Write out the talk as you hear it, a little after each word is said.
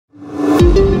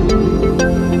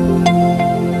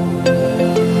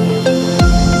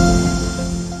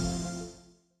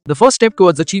The first step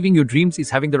towards achieving your dreams is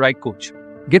having the right coach.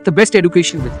 Get the best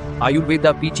education with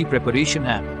Ayurveda PG Preparation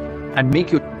app and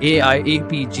make your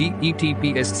AIAPGET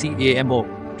PSC AMO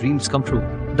dreams come true.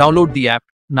 Download the app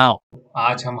now.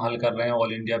 आज हम हल कर रहे हैं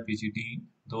all India PGT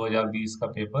 2020 का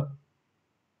paper.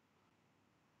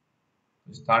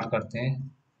 Start करते हैं।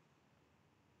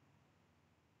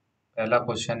 पहला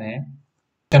क्वेश्चन है,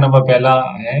 क्वेश्चन नंबर पहला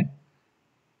है,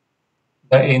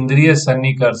 द इंद्रिय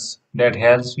सन्निकर्ष that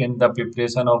helps in the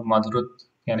preparation of मधुरत,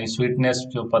 यानी स्वीटनेस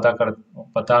जो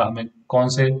पता हमें कौन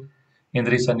से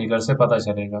इंद्रिय सन्निकर्ष से पता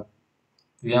चलेगा।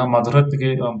 यहाँ मधुरत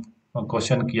के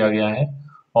क्वेश्चन किया गया है।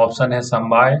 ऑप्शन है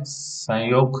समवाय,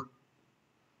 संयोग,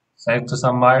 संयुक्त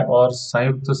समवाय और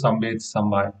संयुक्त संवेद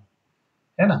समवाय,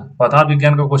 है ना। पदार्थ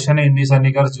विज्ञान का क्वेश्चन है। इंद्रिय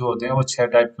सन्निकर्ष जो होते हैं वो 6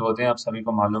 टाइप के होते हैं, आप सभी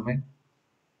को मालूम है।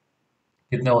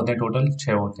 कितने होते हैं टोटल?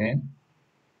 6 होते हैं।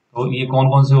 तो ये कौन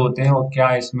कौन से होते हैं और क्या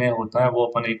इसमें होता है वो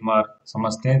अपन एक बार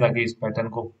समझते हैं ताकि इस पैटर्न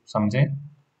को समझें।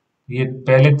 ये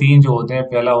पहले 3 जो होते हैं,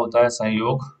 पहला होता है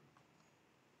संयोग,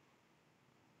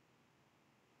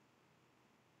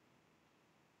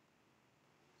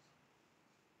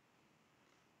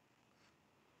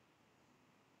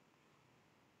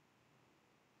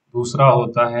 दूसरा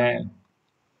होता है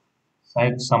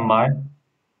संयुक्त समवाय,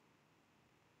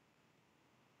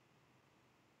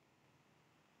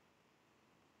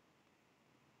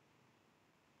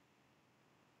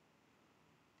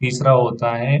 तीसरा होता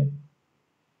है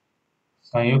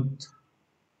संयुक्त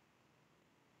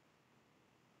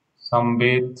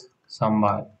संवेद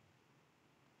समवाय।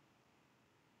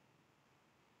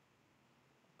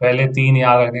 पहले 3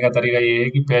 याद रखने का तरीका ये है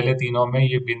कि पहले तीनों में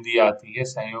ये बिंदी आती है,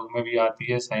 संयोग में भी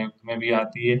आती है, संयुक्त में भी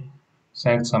आती है,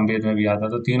 संयुक्त संवेद में भी आता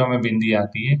है, तो तीनों में बिंदी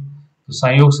आती है। तो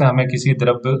संयोग से हमें किसी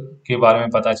द्रव्य के बारे में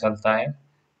पता चलता है।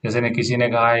 जैसे किसी ने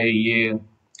कहा है ये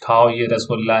खाओ, ये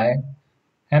रसगुल्ला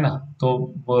है ना, तो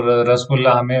वो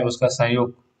रसगुल्ला हमें उसका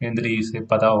संयोग इंद्रिय से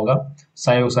पता होगा,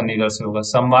 संयोग सन्निकर्ष से होगा।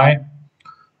 समवाय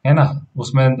है ना,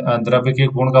 उसमें द्रव्य के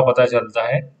गुण का पता चलता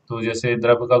है। तो जैसे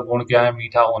द्रव्य का गुण क्या है?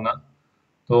 मीठा होना।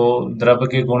 तो द्रव्य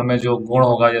के गुण में जो गुण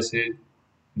होगा, जैसे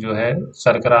जो है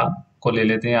शर्करा को ले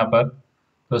लेते हैं यहाँ पर,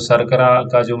 तो शर्करा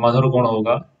का जो मधुर गुण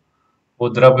होगा वो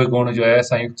द्रव्य गुण जो है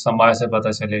संयुक्त समवाय से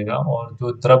पता चलेगा। और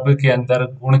जो द्रव्य के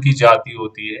अंदर गुण की जाति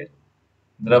होती है,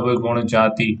 द्रव्य गुण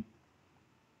जाति,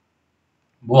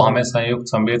 वो हमें संयुक्त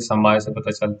संवेद समवाय से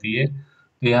पता चलती है।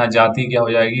 तो यहाँ जाति क्या हो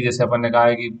जाएगी? जैसे अपन ने कहा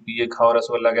है कि ये खाओ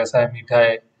रसगुल्ला कैसा है? मीठा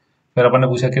है। फिर अपन ने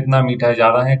पूछा कितना मीठा है,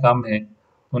 ज्यादा है कम है?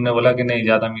 उन्होंने बोला कि नहीं,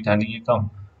 ज्यादा मीठा नहीं है, कम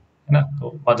है ना।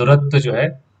 तो मधुरत्व जो है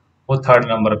वो 3rd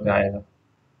नंबर पे आएगा।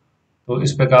 तो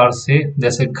इस प्रकार से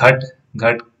जैसे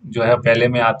घट जो है पहले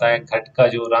में आता है, घट का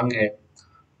जो रंग है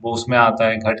वो उसमें आता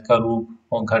है, घट का रूप,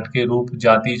 और घट के रूप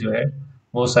जाति जो है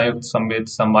वो संयुक्त संवेद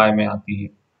समवाय में आती है।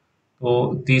 तो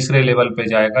तीसरे लेवल पे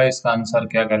जाएगा। इसका आंसर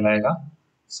क्या कहलाएगा?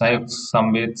 संयुक्त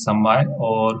संवेद समवाय।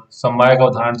 और समवाय का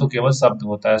उदाहरण तो केवल शब्द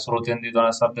होता है, श्रोतेंद्रिय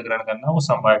द्वारा शब्द ग्रहण करना वो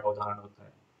समवाय का उदाहरण होता है।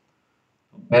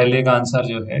 तो पहले का आंसर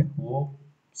जो है वो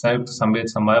संयुक्त संवेद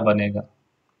समवाय बनेगा।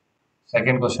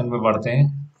 सेकंड क्वेश्चन पे बढ़ते हैं।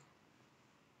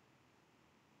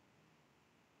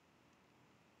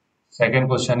 सेकंड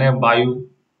क्वेश्चन है, वायु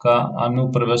का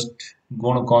अनुप्रविष्ट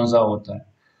गुण कौन सा होता है?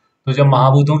 तो जब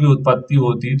महाभूतों की उत्पत्ति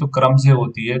होती है तो क्रम से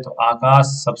होती है। तो आकाश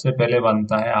सबसे पहले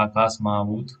बनता है, आकाश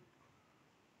महाभूत।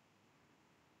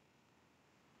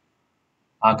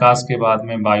 आकाश के बाद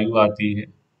में वायु आती है,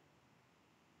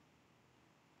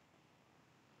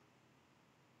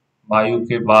 वायु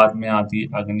के बाद में आती है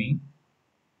अग्नि,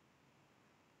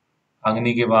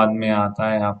 अग्नि के बाद में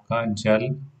आता है आपका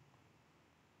जल,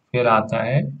 फिर आता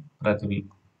है पृथ्वी।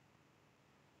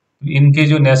 इनके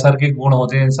जो नैसर्गिक गुण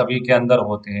होते हैं इन सभी के अंदर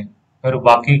होते हैं, फिर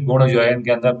बाकी गुण जो है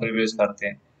इनके अंदर प्रवेश करते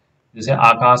हैं। जैसे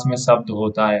आकाश में शब्द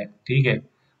होता है, ठीक है,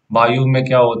 वायु में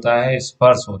क्या होता है?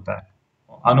 स्पर्श होता है,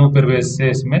 अनुप्रवेश से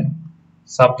इसमें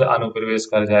शब्द अनुप्रवेश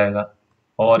कर जाएगा।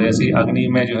 और ऐसी अग्नि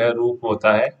में जो है रूप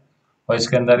होता है और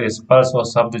इसके अंदर स्पर्श और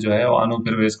शब्द जो है वो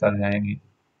अनुप्रवेश कर जाएंगे,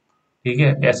 ठीक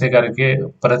है। ऐसे करके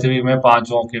पृथ्वी में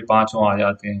पांचों के पांचों आ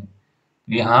जाते हैं।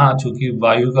 यहाँ चूंकि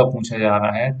वायु का पूछा जा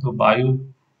रहा है तो वायु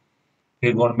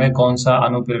के गुण में कौन सा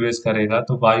अनुप्रवेश करेगा?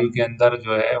 तो वायु के अंदर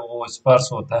जो है वो स्पर्श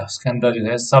होता है, उसके अंदर जो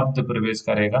है शब्द प्रवेश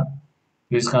करेगा।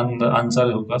 तो इसका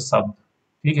आंसर होगा शब्द,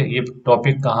 ठीक है। ये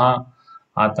टॉपिक कहाँ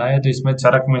आता है? तो इसमें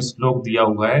चरक में श्लोक दिया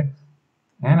हुआ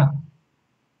है ना।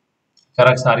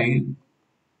 चरक सारी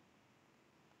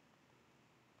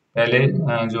पहले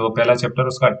जो पहला चैप्टर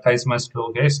उसका 28वां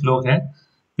श्लोक है,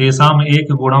 तेसाम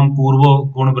एक गुणम पूर्व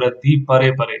गुण वृद्धि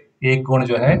परे परे। एक गुण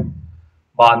जो है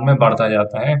बाद में बढ़ता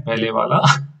जाता है, पहले वाला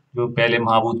जो पहले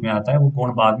महाभूत में आता है वो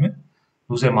गुण बाद में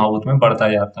दूसरे महाभूत में बढ़ता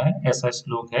जाता है, ऐसा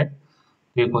श्लोक है।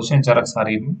 ये क्वेश्चन चरक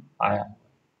सारी में आया है।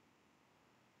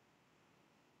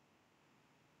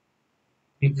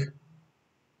 ठीक।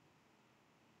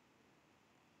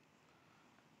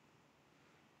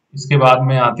 इसके बाद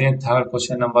में आते हैं थर्ड,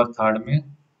 क्वेश्चन नंबर थर्ड में।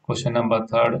 क्वेश्चन नंबर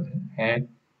थर्ड है,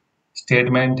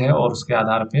 स्टेटमेंट है और उसके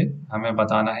आधार पे हमें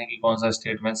बताना है कि कौन सा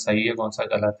स्टेटमेंट सही है, कौन सा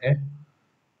गलत है।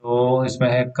 तो इसमें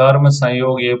है, कर्म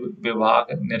संयोग ये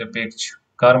विभाग निरपेक्ष।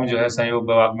 कर्म जो है संयोग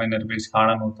विभाग में निरपेक्ष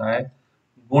कारण होता है,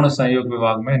 गुण संयोग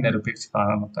विभाग में निरपेक्ष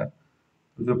कारण होता है।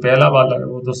 तो जो पहला वाला है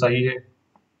वो तो सही है।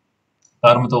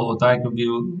 कर्म तो होता है क्योंकि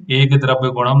एक द्रव्य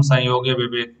गुणम संयोगे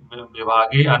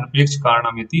विभागे अनपेक्ष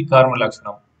कारणमिति कर्म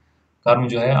लक्षणम। कर्म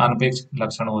जो है अनपेक्ष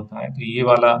लक्षण होता है, तो ये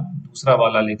वाला दूसरा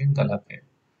वाला लेकिन गलत है।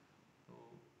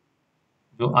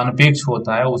 जो अनपेक्ष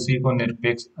होता है उसी को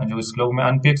निरपेक्ष, जो श्लोक में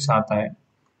अनपेक्ष आता है,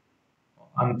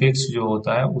 अनपेक्ष जो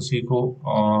होता है उसी को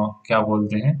क्या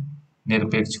बोलते हैं,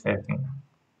 निरपेक्ष कहते हैं।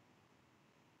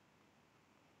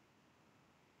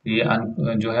 तो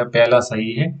ये जो है पहला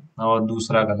सही है और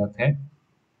दूसरा गलत है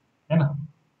ना।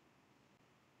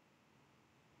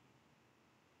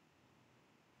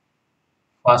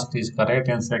 First is correct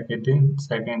and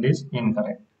second is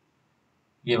incorrect.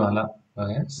 ये वाला जो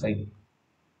है सही।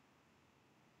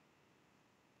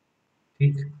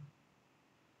 ठीक।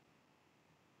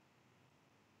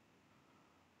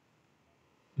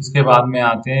 इसके बाद में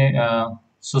आते हैं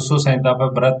सुसु संहिता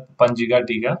पर व्रत पंजिका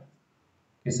टीका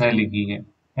किसने लिखी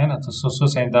है ना। तो सुसु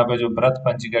संहिता पे जो व्रत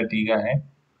पंजिका टीका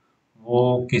है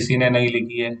वो किसी ने नहीं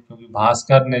लिखी है, क्योंकि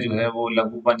भास्कर ने जो है वो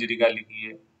लघु पंजरिका लिखी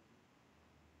है।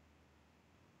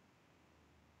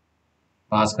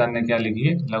 भास्कर ने क्या लिखी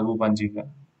है, लघु पंजिका।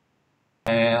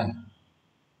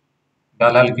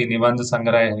 दलहल की निबंध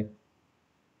संग्रह है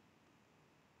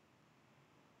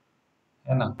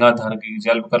ना। गंगाधर की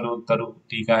जल कलु तरु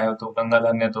टीका है, तो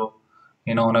गंगाधर ने तो,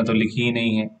 इन्होंने तो लिखी ही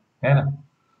नहीं है ना।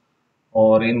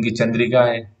 और इनकी चंद्रिका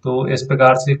है, तो इस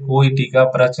प्रकार से कोई टीका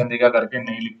व्रत चंद्रिका करके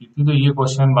नहीं लिखी थी। तो ये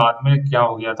क्वेश्चन बाद में क्या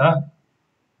हो गया था,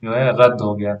 जो है रद्द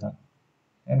हो गया था,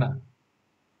 है ना।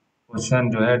 क्वेश्चन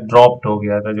जो है ड्रॉप्ड हो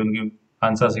गया था, जो उनकी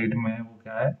आंसर शीट में है वो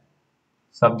क्या है,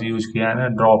 शब्द यूज किया है ना,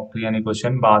 ड्रॉप, यानी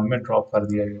क्वेश्चन बाद में ड्रॉप कर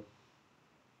दिया गया,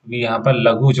 क्योंकि यहाँ पर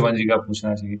लघु चमंजिका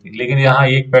पूछना चाहिए थी। लेकिन यहाँ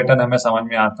एक पैटर्न हमें समझ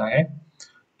में आता है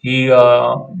कि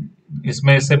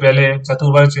इसमें इससे पहले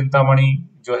चतुर्वर्ग चिंतामणि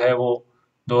जो है वो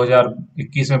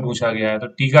 2021 में पूछा गया है। तो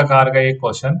टीकाकार का एक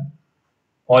क्वेश्चन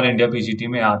ऑल इंडिया पीजीटी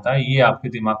में आता है, ये आपके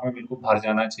दिमाग में बिल्कुल भर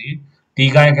जाना चाहिए।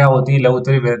 टीकाएं क्या होती है,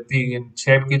 लघुत्तरी वृत्ति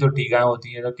शेप की तो टीकाएं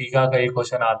होती है। तो टीका का एक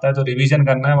क्वेश्चन आता है तो रिवीजन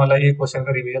करना है, मतलब ये क्वेश्चन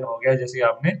का रिवीजन हो गया, जैसे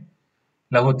आपने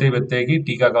लघुत्तरी वृत्ति की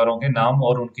टीकाकारों के नाम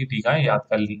और उनकी टीकाएं याद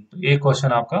कर ली, तो एक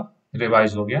क्वेश्चन आपका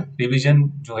रिवाइज हो गया। रिवीजन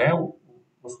जो है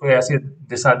उसको ऐसे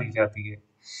दिशा दी जाती है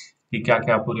कि क्या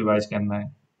क्या आपको रिवाइज करना है।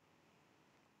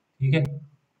 ठीक है।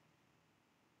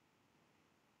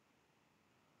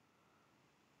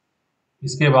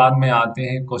 इसके बाद में आते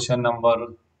हैं क्वेश्चन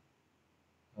नंबर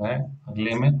है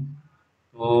अगले में।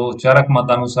 तो चरक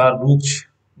मतानुसार रुक्ष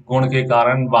गुण के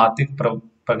कारण वातिक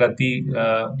प्रगति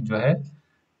जो है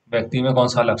व्यक्ति में कौन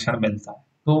सा लक्षण मिलता है।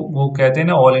 तो वो कहते हैं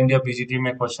ना, ऑल इंडिया पीजीटी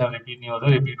में क्वेश्चन रिपीट नहीं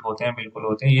होते, रिपीट होते हैं, बिल्कुल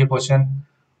होते हैं। ये क्वेश्चन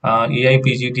एआई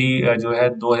पीजीटी जो है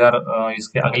 2000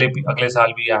 इसके अगले अगले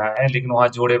साल भी आया है, लेकिन वहाँ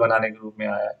जोड़े बनाने के रूप में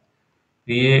आया है।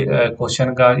 तो ये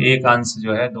क्वेश्चन का एक अंश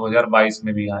जो है 2022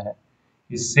 में भी आया है।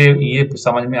 इससे ये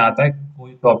समझ में आता है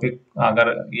कोई टॉपिक अगर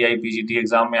एआईपीजीटी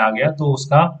एग्जाम में आ गया तो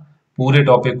उसका पूरे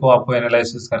टॉपिक को आपको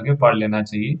एनालिसिस करके पढ़ लेना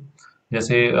चाहिए।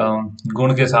 जैसे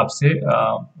गुण के हिसाब से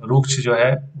रुक्ष जो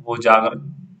है वो जागर,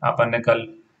 अपन ने कल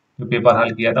जो पेपर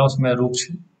हल किया था उसमें रुक्ष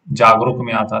जागरूक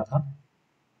में आता था,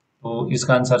 तो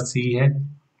इसका आंसर सी है।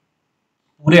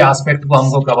 पूरे एस्पेक्ट को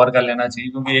हमको कवर कर लेना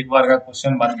चाहिए, क्योंकि एक बार का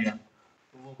क्वेश्चन बन गया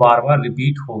तो वो बार बार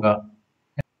रिपीट होगा।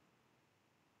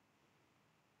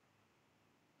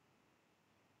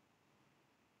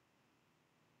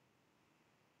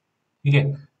 ठीक है।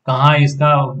 कहाँ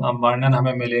इसका वर्णन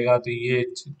हमें मिलेगा, तो ये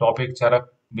टॉपिक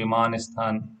चरक विमान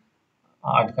स्थान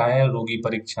 8 का है। रोगी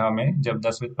परीक्षा में जब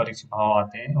 10वीं परीक्षा भाव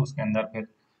आते हैं उसके अंदर फिर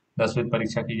 10वीं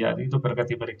परीक्षा की जाती है, तो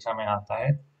प्रगति परीक्षा में आता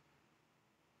है।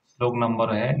 श्लोक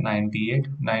नंबर है 98,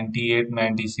 98,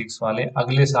 96 वाले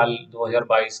अगले साल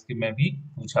 2022 के में भी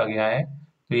पूछा गया है।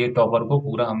 तो ये टॉपर को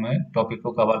पूरा हमें टॉपिक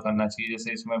को कवर करना चाहिए।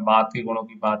 जैसे इसमें बात के गुणों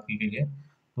की बात की गई है,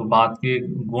 तो बात के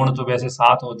गुण तो वैसे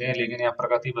 7 होते हैं, लेकिन यहाँ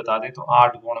प्रगति बता दें तो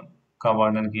 8 गुण का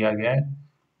वर्णन किया गया है।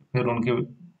 फिर उनके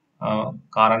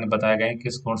कारण बताए गए हैं,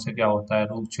 किस गुण से क्या होता है,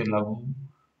 रूप से लघु,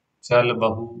 चल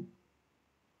बहु,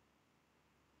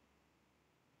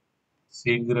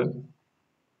 शीघ्र,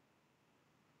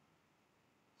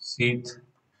 शीत,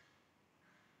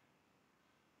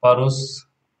 परुष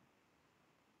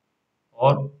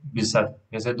और विशद।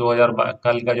 जैसे 2000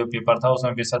 कल का जो पेपर था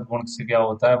उसमें विशद गुण से क्या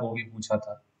होता है वो भी पूछा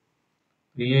था।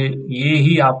 तो ये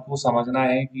ही आपको समझना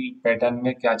है कि पैटर्न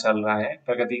में क्या चल रहा है।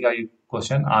 प्रगति का ये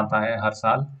क्वेश्चन आता है हर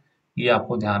साल, ये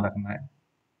आपको ध्यान रखना है।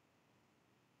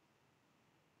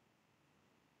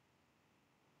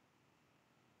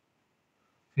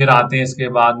 फिर आते हैं इसके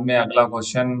बाद में अगला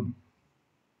क्वेश्चन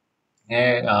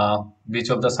है,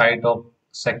 which of the site of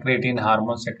secretin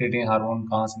hormone, secretin hormone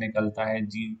कहाँ से निकलता है?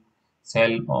 जी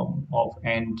cell of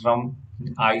antrum,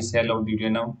 I cell of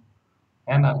duodenum,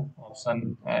 है ना? Option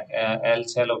L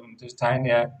cell of intestine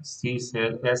या सी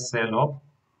cell, S cell of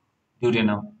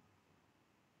duodenum.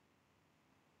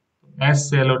 S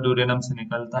cell of duodenum से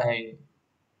निकलता है ये।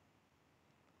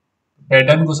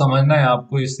 पैटर्न को समझना है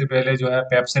आपको। इससे पहले जो है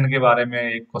पेप्सिन के बारे में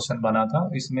एक क्वेश्चन बना था,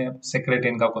 इसमें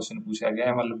सेक्रेटिन का क्वेश्चन पूछा गया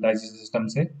है, मतलब डाइजेस्टिव सिस्टम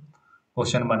से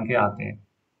क्वेश्चन बन के आते हैं।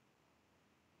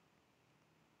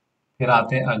 फिर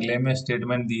आते हैं अगले में,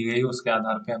 स्टेटमेंट दी गई उसके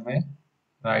आधार पे हमें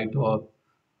राइट और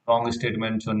रॉन्ग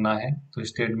स्टेटमेंट चुनना है। तो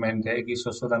स्टेटमेंट है कि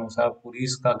सुश्रुत अनुसार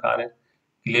पुरीस का कार्य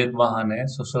क्लेद वाहन है,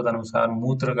 सुश्रुत अनुसार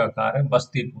मूत्र का कार्य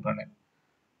बस्ती पूरण है।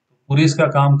 पुरीस का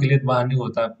काम क्लेद वाहन नहीं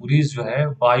होता है। पुरीस जो है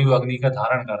वायु अग्नि का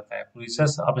धारण करता है।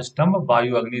 पुरीसस अपस्टम्भ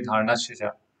वायु अग्नि धारणा,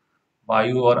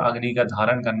 वायु और अग्नि का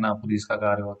धारण करना पुलिस का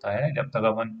कार्य होता है। जब तक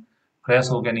अपन फ्रेश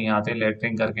होके नहीं आते,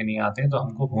 लेटरिन करके नहीं आते, तो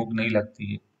हमको भूख नहीं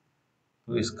लगती है।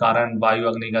 तो इस कारण वायु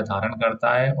अग्नि का धारण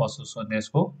करता है, और सुश्रुत ने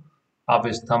इसको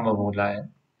अपस्तंभ बोला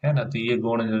है ना? तो ये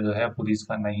गुण जो है पुलिस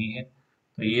का नहीं है,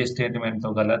 तो ये स्टेटमेंट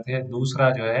तो गलत है। दूसरा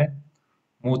जो है,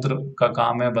 मूत्र का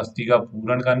काम है बस्ती का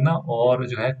पूरण करना, और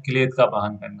जो है क्लेद का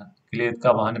वाहन करना। क्लेद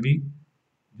का वाहन भी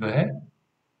जो है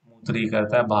मूत्र ही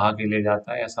करता है, बहा के ले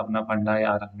जाता है, ऐसा अपना फंडा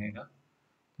याद रखने का।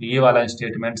 ये वाला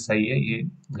स्टेटमेंट सही है, ये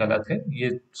गलत है। ये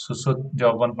सुश्रुत जो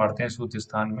अपन पढ़ते हैं सूत्र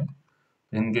स्थान में,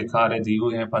 तो इनके कार्य दिए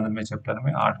हुए हैं 15वें चैप्टर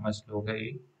में, 8वां श्लोक है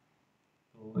ये।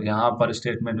 तो यहाँ पर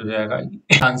स्टेटमेंट हो जाएगा,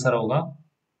 आंसर होगा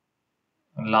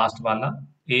लास्ट वाला,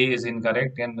 ए is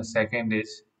incorrect and second is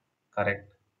correct,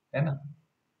 है ना?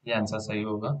 ये आंसर सही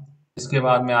होगा। इसके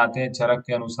बाद में आते हैं, चरक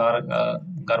के अनुसार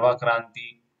गर्भाक्रांति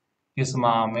किस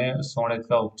माह में शोणित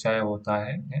का उपचय होता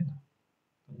है ना?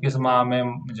 किस माह में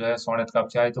जो है शोणित का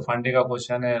उपचय? तो फंडे का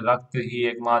क्वेश्चन है। रक्त ही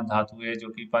एकमात्र धातु है जो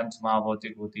कि पंच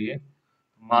महाभौतिक होती है।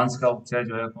 मांस का उपचय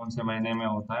जो है कौन से महीने में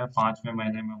होता है? 5वें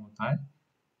महीने में होता है।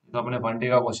 तो अपने फंडे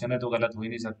का क्वेश्चन है, तो गलत हो ही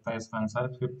नहीं सकता। इसका आंसर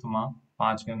 5th माह,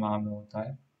 5वें माह में होता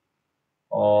है।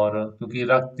 और क्योंकि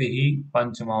रक्त ही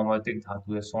पंच महाभौतिक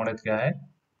धातु है, शोणित क्या है?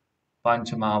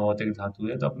 पंच महाभौतिक धातु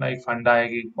है। तो अपना एक फंडा है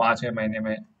कि 5वें महीने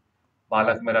में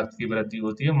बालक में रक्त की वृद्धि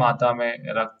होती है, माता में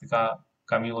रक्त का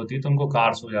कमी होती है, तो उनको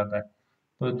कार्स हो जाता है।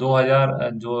 तो 2000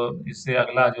 जो इससे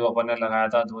अगला जो अपन ने लगाया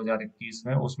था 2021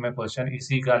 में, उसमें क्वेश्चन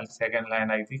इसी का सेकंड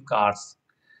लाइन आई थी, कार्स।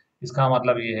 इसका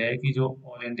मतलब ये है कि जो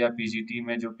ऑल इंडिया पीजीटी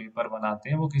में जो पेपर बनाते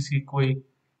हैं, वो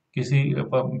किसी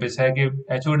विषय के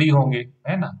एचओडी होंगे,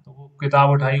 है ना? तो वो किताब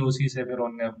उठाई, उसी से फिर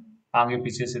उन्होंने आगे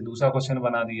पीछे से दूसरा क्वेश्चन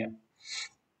बना दिया।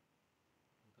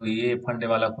 तो ये फंडे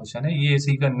वाला क्वेश्चन है, ये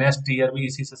इसी का नेक्स्ट ईयर भी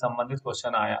इसी से संबंधित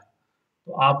क्वेश्चन आया।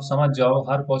 तो आप समझ जाओ,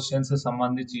 हर क्वेश्चन से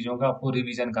संबंधित चीजों का आपको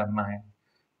रिवीजन करना है।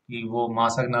 कि वो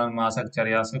मासक नाम मासक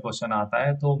चर्या से क्वेश्चन आता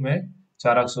है, तो मैं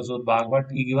चारक सुश्रुत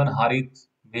बागवट इवन हारित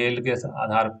भेल के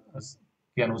आधार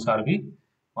के अनुसार भी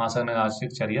मासक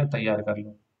नासिक चर्या तैयार कर लो।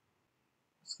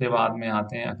 उसके बाद में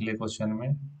आते हैं अगले क्वेश्चन में।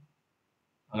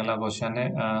 अगला क्वेश्चन है,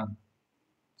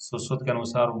 सुश्रुत के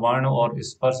अनुसार वर्ण और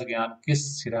स्पर्श ज्ञान किस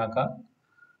सिरा का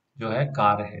जो है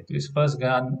कार्य है? तो स्पर्श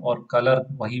ज्ञान और कलर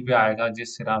वहीं पे आएगा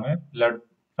जिस सिरा में ब्लड,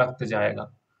 रक्त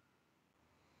जाएगा,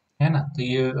 है ना? तो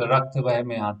ये रक्त वह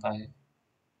में आता है।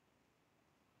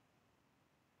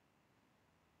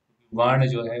 वर्ण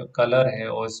जो है कलर है,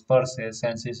 और स्पर्श है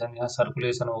सेंसेशन, यहाँ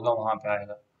सर्कुलेशन होगा वहां पे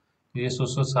आएगा। तो ये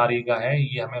सुश्रुत सारी का है,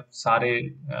 ये हमें सारे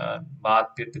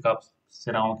बात पित्त का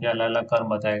सिराओं के अलग अलग कर्म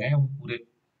बताए गए हैं, वो पूरे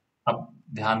अब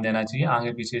ध्यान देना चाहिए,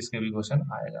 आगे पीछे इसके भी क्वेश्चन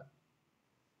आएगा।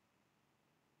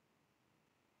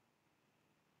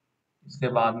 इसके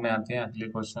बाद में आते हैं अगले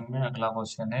क्वेश्चन में। अगला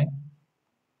क्वेश्चन है,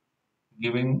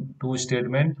 गिविंग टू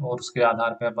स्टेटमेंट, और उसके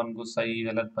आधार पे अपन को सही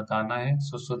गलत बताना है।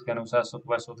 सुश्रुत के अनुसार सुख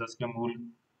व सुदस के मूल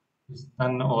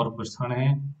स्तन और वृषण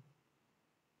है,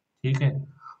 ठीक है।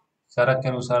 चरक के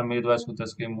अनुसार मेद व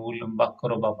सुदस के मूल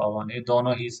वक्र और बपावन, ये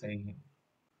दोनों ही सही है,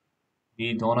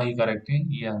 ये दोनों ही करेक्ट है,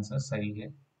 ये आंसर सही है।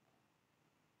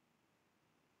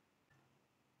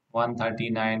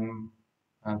 139,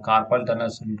 कार्पल टनल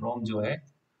सिंड्रोम जो है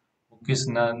वो किस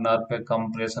नर्व पे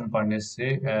कंप्रेशन पड़ने से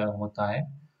होता है?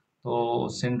 तो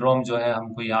सिंड्रोम जो है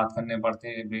हमको याद करने पड़ते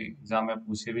हैं, एग्जाम में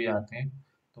पूछे भी आते हैं।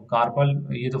 तो कार्पल,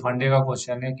 ये तो फंडे का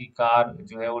क्वेश्चन है कि कार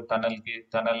जो है वो टनल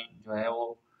जो है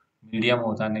वो मीडियम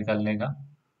होता है निकलने का,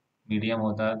 मीडियम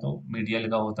होता है, तो मीडियल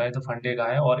का होता है, तो फंडे का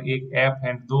है। और एक एफ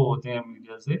एंड दो होते हैं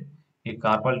मीडियल से, एक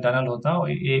कार्पल टनल होता है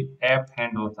और एक एप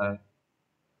हैंड होता है,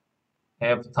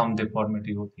 एप थंब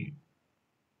डिफॉर्मिटी होती है,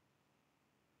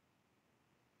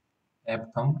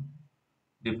 एप थंब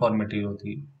डिफॉर्मिटी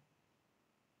होती है।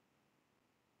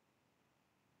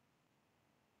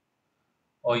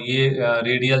 और ये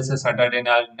रेडियल से सैटरडे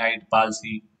नाइट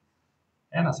पालसी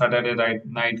है ना, सैटरडे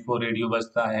नाइट को रेडियो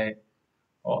बजता है।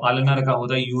 और अल्नर का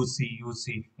होता है यूसी,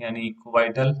 यूसी यानी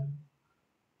इक्वाइटल,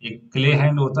 एक क्ले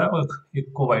हैंड होता है और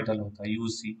एक कोवाइटल होता है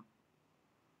यूसी।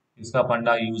 इसका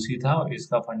फंडा यूसी था और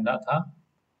इसका फंडा था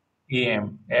एएम,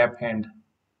 एप हैंड।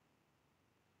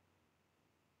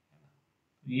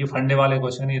 ये फंडे वाले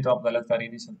क्वेश्चन, ये तो आप गलत कर ही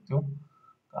नहीं सकते हो,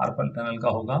 कार्पल टनल का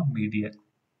होगा मीडियल।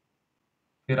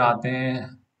 फिर आते हैं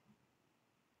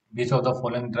बीच of the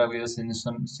following drug is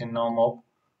synonym of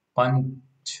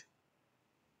पंच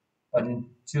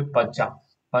पंचपचा।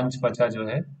 पंचपचा जो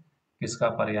है किसका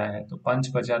पर्याय है? तो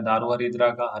पंचपचा दारू हरिद्रा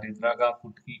का,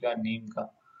 कुटकी का, नीम का।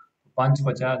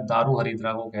 पंचपचा दारू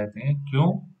हरिद्रा को कहते हैं,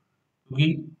 क्यों?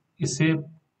 क्योंकि इसे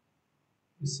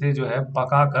इसे जो है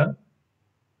पकाकर,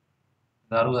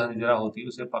 दारू हरिद्रा होती है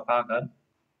उसे पकाकर,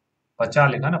 पचा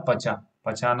लिखा ना, पचा,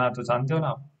 पचाना तो जानते हो ना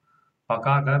आप,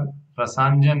 पकाकर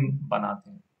रसांजन बनाते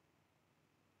हैं।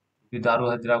 कि दारू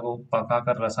हरिद्रा को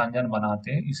पकाकर रसांजन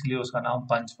बनाते हैं, इसलिए उसका नाम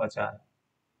पंचपचा है।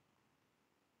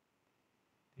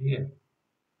 ठीक है।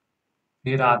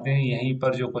 फिर आते हैं यहीं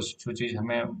पर जो कुछ जो चीज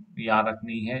हमें याद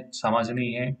रखनी है,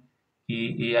 समझनी है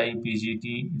कि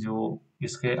एआईपीजीटी जो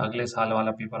इसके अगले साल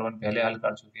वाला पेपर 1 पहले हल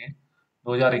कर चुके हैं।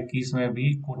 2021 में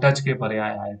भी कुटच के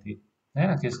पर्याय आए थे, है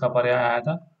ना, किसका पर्याय आया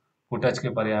था? कुटच के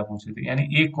पर्याय पूछे थे। यानी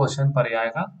एक क्वेश्चन पर्याय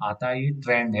का आता है, ये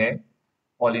ट्रेंड है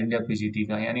ऑल इंडिया पीजीटी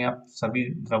का। यानी आप सभी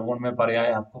द्रवों में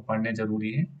पर्याय आपको पढ़ने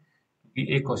जरूरी है,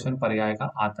 क्योंकि एक क्वेश्चन पर्याय का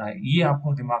आता है। ये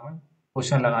आपको दिमाग में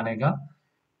क्वेश्चन लगाने का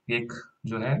एक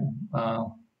जो है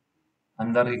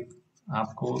अंदर एक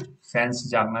आपको सेंस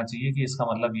जागना चाहिए कि इसका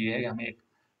मतलब ये है कि हमें एक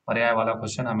पर्याय वाला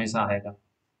क्वेश्चन हमेशा आएगा।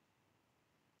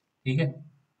 ठीक है।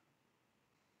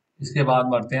 इसके बाद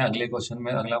बढ़ते हैं अगले क्वेश्चन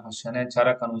में। अगला क्वेश्चन है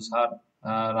चरक अनुसार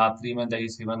रात्रि में दही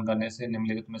सेवन करने से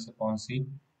निम्नलिखित में से कौन सी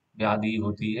व्याधि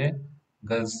होती है?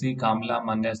 गलसी, कामला,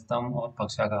 मन्यस्तम और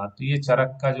पक्षाघात। तो ये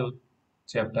चरक का जो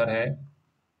चैप्टर है,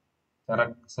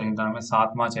 चरक संहिता में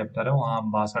 7वां चैप्टर है, वहाँ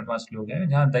 62वां श्लोक है,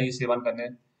 जहाँ दही सेवन करने,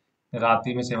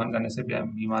 रात्रि में सेवन करने से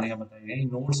बीमारियां बताई गई।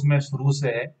 नोट्स में शुरू से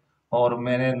है, और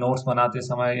मैंने नोट्स बनाते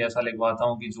समय ऐसा लिखवाता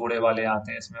हूँ कि जोड़े वाले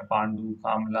आते हैं इसमें, पांडु,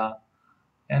 कामला,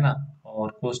 है ना,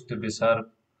 और कुष्ठ, विसर्ग।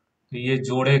 तो ये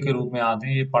जोड़े के रूप में आते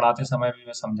हैं, ये पढ़ाते समय भी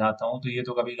मैं समझाता हूँ, तो ये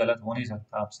तो कभी गलत हो नहीं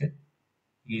सकता आपसे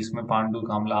कि इसमें पांडु,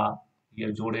 कामला,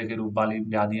 ये जोड़े के रूप वाली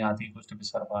व्याधियां आती है, कुष्ठ,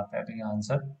 विसर्ग आता है। तो ये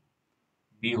आंसर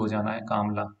बी हो जाना है,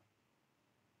 कामला।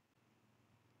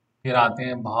 फिर आते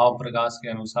हैं भाव प्रकाश के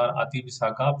अनुसार अति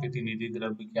विशाखा प्रतिनिधि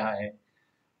द्रव्य क्या है?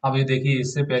 अब ये देखिए,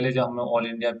 इससे पहले जब हमने ऑल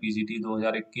इंडिया पीजीटी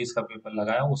 2021 का पेपर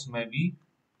लगाया, उसमें भी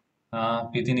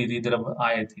प्रतिनिधि द्रव्य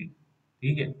आए थे।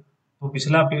 ठीक है।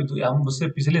 तो हम उससे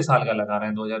पिछले साल का लगा रहे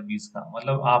हैं, 2020 का।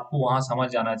 मतलब आपको वहां समझ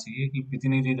जाना चाहिए कि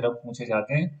प्रतिनिधि द्रव्य पूछे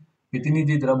जाते हैं,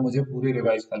 प्रतिनिधि द्रव्य मुझे पूरे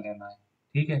रिवाइज कर लेना है।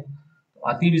 ठीक है। तो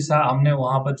अति विशाख हमने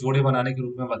वहां पर जोड़े बनाने के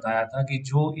रूप में बताया था कि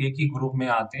जो एक ही ग्रुप में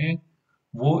आते हैं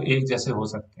वो एक जैसे हो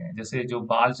सकते हैं। जैसे जो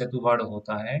बाल चतुर्भुज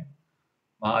होता है,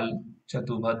 बाल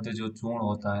चतुर्भुज जो चूर्ण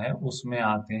होता है, उसमें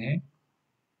आते हैं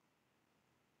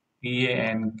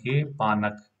PAN के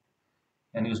पानक,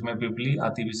 यानी उसमें पिपली,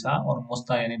 अतिविषा और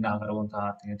मुस्ता यानी नागरहोता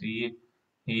आते हैं। तो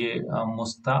ये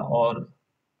मुस्ता और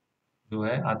जो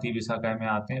है अतिविषा कै में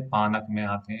आते हैं, पानक में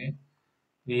आते हैं।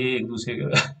 तो ये एक दूसरे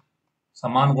के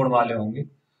समान गुण वाले होंगे,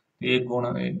 तो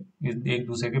एक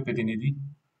दूसरे के प्रतिनिधि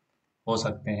हो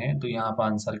सकते हैं। तो यहाँ पर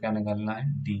आंसर क्या निकलना है?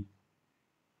 डी।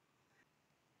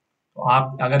 तो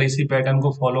आप अगर इसी पैटर्न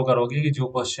को फॉलो करोगे कि जो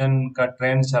क्वेश्चन का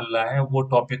ट्रेंड चल रहा है वो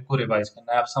टॉपिक को रिवाइज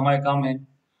करना है। अब समय कम है,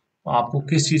 तो आपको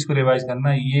किस चीज को रिवाइज करना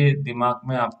है, ये दिमाग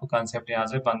में आपको कंसेप्ट यहाँ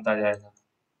से बनता जाएगा।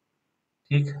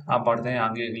 ठीक। आप बढ़ते हैं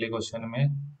आगे अगले क्वेश्चन में।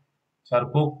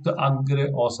 चरकोक्त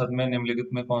अग्र औसत में निम्नलिखित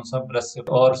में कौन सा ब्रश्य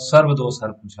और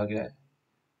सर्वदोषर पूछा गया है?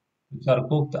 तो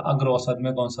चरकोक्त अग्र औसत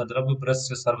में कौन सा द्रव्य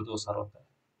ब्रश्य सर्वदोषर होता है?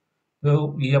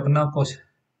 तो ये अपना कुछ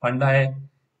फंडा है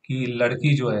कि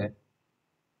लड़की जो है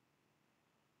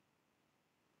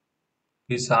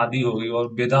कि शादी होगी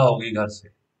और विदा होगी घर से,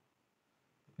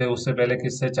 फिर उससे पहले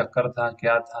किससे चक्कर था,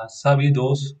 क्या था, सभी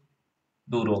दोष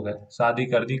दूर हो गए, शादी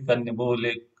कर दी, कन्या वो ले,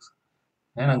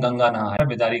 है ना, गंगा नहाया,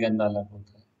 बिदारी गंगा अलग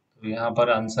होता है। तो यहाँ पर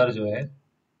आंसर जो है,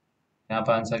 यहाँ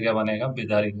पर आंसर क्या बनेगा?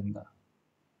 बिदारी गंगा।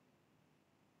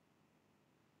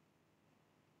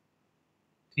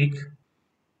 ठीक।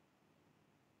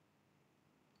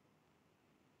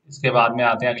 इसके बाद में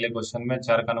आते हैं अगले क्वेश्चन में।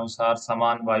 चर के अनुसार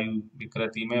समान वायु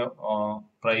विकृति में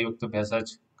प्रयुक्त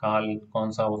भेषज काल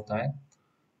कौन सा होता है?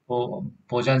 तो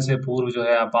भोजन से पूर्व जो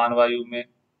है अपान वायु में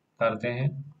करते हैं,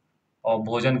 और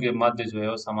भोजन के मध्य जो है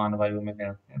वो समान वायु में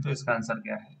करते हैं। तो इसका आंसर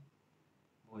क्या है?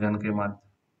 भोजन के मध्य।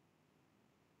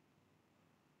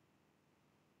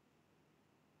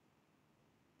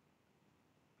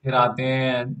 फिर आते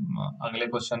हैं अगले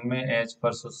क्वेश्चन में, as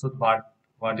per Sushruta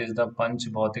what is the पंच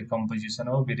भौतिक कंपोजिशन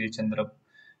ऑफ विरेचन द्रव?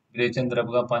 विरेचन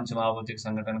द्रव का पंच महाभौतिक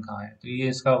संगठन कहाँ है? तो ये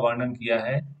इसका वर्णन किया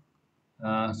है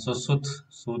सुश्रुत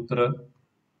सूत्र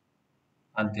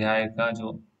अध्याय का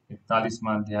जो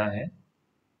 41वां अध्याय है,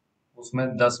 उसमें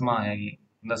 10वां है ये।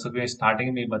 10वें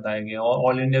स्टार्टिंग में ही बताया गया। और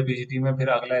ऑल इंडिया पीजीटी में फिर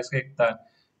अगला इसका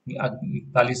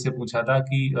 41 से पूछा था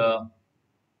कि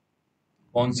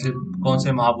कौन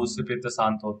से महाभूत से पित्त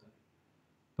शांत होता है?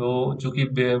 तो चूंकि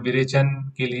विरेचन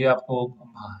के लिए आपको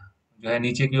जो है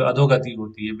नीचे की अधोगति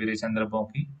होती है विरेचन द्रव्यों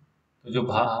की, तो जो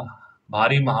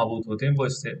भारी महाभूत होते हैं वो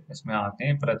इसमें आते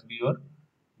हैं, पृथ्वी और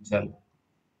जल।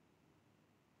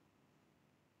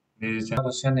 विरेचन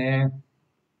क्वेश्चन है,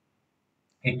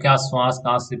 एक क्या श्वास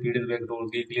कांस से पीड़ित व्यक्ति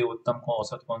रोगी के लिए उत्तम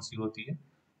औसत कौन सी होती है?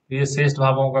 तो ये श्रेष्ठ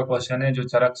भावों का क्वेश्चन है, जो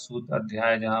चरक सूत्र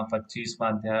अध्याय जहाँ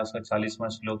 25वां अध्याय उसका 40वां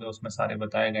श्लोक है उसमें सारे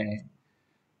बताए गए हैं।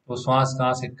 तो श्वास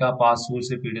कांस हिक्का पासूल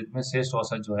से पीड़ित में श्रेष्ठ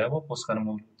औसत जो है वो पुष्कर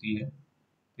मूल होती है।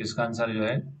 इसका आंसर जो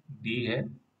है डी है,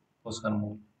 पुष्कर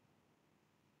मूल।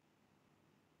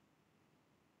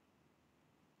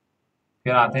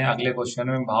 फिर आते हैं अगले क्वेश्चन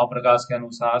में, भाव प्रकाश के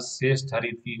अनुसार श्रेष्ठ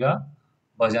हरितकी का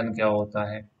वजन क्या होता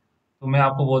है? तो मैं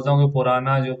आपको बोलता हूँ कि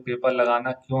पुराना जो पेपर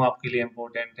लगाना क्यों आपके लिए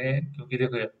इम्पोर्टेंट है, क्योंकि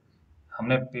देखो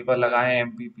हमने पेपर लगाया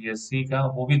एमपीपीएससी का,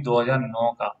 वो भी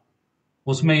 2009 का।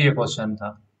 उसमें ये क्वेश्चन था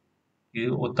कि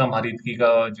उत्तम हरितकी का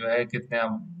जो है कितने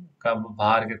का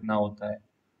भार कितना होता है।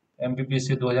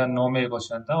 एमपीपीएससी 2009 में ये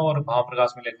क्वेश्चन था, और भाव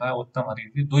प्रकाश में लिखा है उत्तम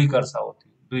हरितकी द्विकर्षा होती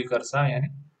है। द्विकर्षा यानी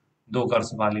दो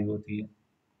कर्ष वाली होती है।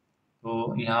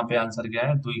 तो यहाँ पे आंसर क्या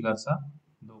है? द्विकर्षा,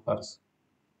 दो कर्ष।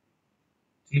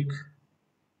 ठीक।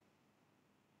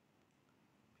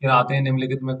 फिर आते हैं,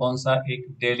 निम्नलिखित में कौन सा एक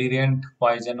डेलिरेंट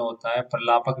पॉइजन होता है,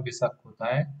 प्रलापक विषक होता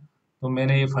है? तो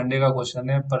मैंने ये फंडे का क्वेश्चन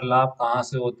है, प्रलाप कहाँ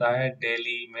से होता है?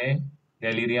 दिल्ली में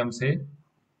डेलीरियम से।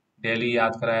 दिल्ली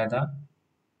याद कराया था।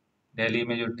 दिल्ली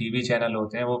में जो टीवी चैनल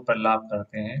होते हैं वो प्रलाप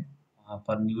करते हैं, वहाँ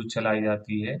पर न्यूज चलाई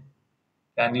जाती है।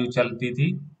 क्या न्यूज चलती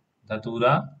थी?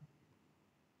 धतूरा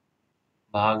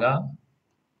भागा,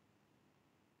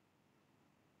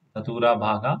 धतूरा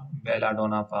भागा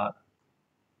बेलाडोना पार,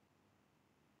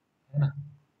 है ना?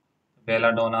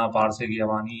 बेलाडोना पार से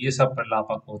गियावानी, ये सब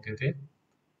प्रलापक होते थे।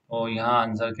 तो यहाँ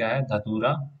आंसर क्या है?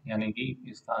 धतूरा, यानी कि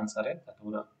इसका आंसर है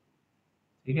धतूरा।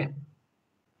 ठीक है।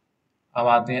 अब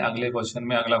आते हैं अगले क्वेश्चन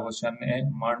में। अगला क्वेश्चन है,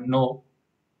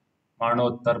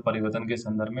 मरणोत्तर परिवर्तन के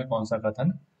संदर्भ में कौन सा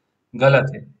कथन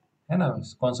गलत है ना?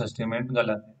 कौन सा स्टेटमेंट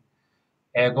गलत है?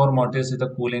 एग और mortise the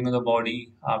cooling of the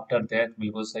body after death,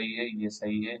 बिल्कुल सही है, ये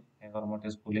सही है। एग और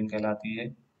मोटिस कूलिंग कहलाती है।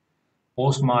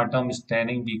 Postmortem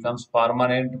staining becomes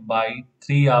permanent bye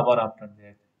 3 hour after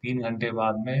death, 3 घंटे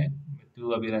बाद में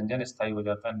मृत्यु अभिरंजन स्थायी हो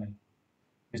जाता है? नहीं,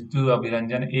 मृत्यु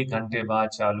अभिरंजन 1 घंटे बाद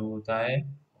चालू होता है,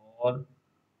 और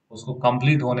उसको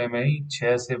कंप्लीट होने में ही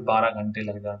 6 से 12 घंटे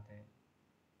लग जाते हैं,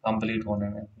 कंप्लीट होने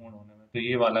में, पूर्ण होने में। तो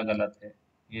ये वाला गलत है,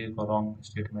 ये रॉन्ग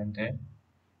स्टेटमेंट है।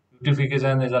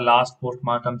 Beautification is the last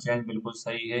postmortem change, बिल्कुल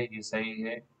सही है, ये सही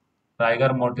है।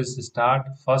 Tiger mortise start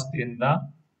first in the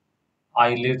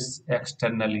IELTS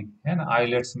externally, है ना?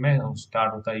 आईलेट्स में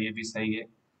स्टार्ट होता है, ये भी सही है।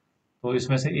 तो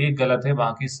इसमें से एक गलत है,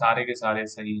 बाकी सारे के सारे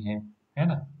सही हैं, है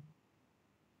ना?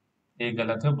 एक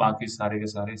गलत है, बाकी सारे के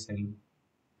सारे सही।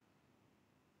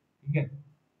 ठीक है।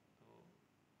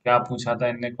 क्या पूछा था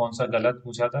इनने? कौन सा गलत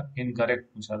पूछा था?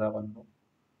 इनकरेक्ट पूछा था बंदो,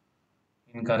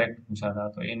 इनकरेक्ट पूछा था।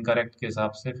 तो इनकरेक्ट के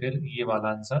हिसाब से फिर ये वाला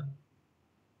आंसर,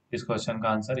 इस क्वेश्चन का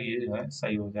आंसर ये जो है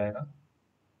सही हो जाएगा।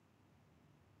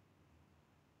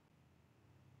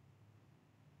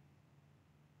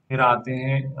 फिर आते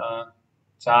हैं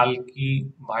चाल की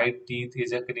white teeth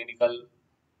is a clinical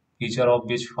feature of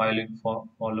which following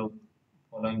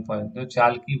poison. तो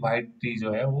चाल की वाइट टी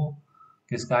जो है वो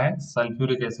किसका है?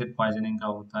 सल्फ्यूरिक एसिड पॉइजनिंग का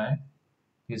होता है।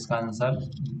 इसका आंसर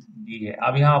डी है।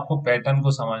 अब यहाँ आपको पैटर्न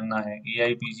को समझना है।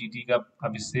 एआईपीजीटी का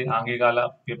अब इससे आगे का वाला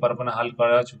पेपर अपन हल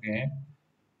कर चुके हैं।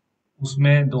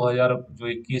 उसमें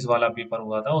 2021 वाला पेपर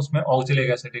हुआ था, उसमें ऑक्जेलिक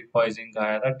एसिडिक पॉइजनिंग का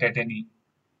आया था, टेटेनी,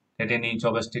 टेटेनी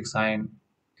चोबस्टिक साइन।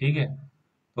 ठीक है।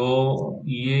 तो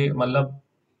ये मतलब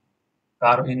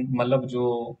मतलब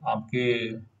जो आपके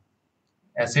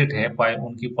एसिड है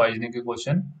उनकी पॉइजनिंग के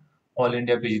क्वेश्चन ऑल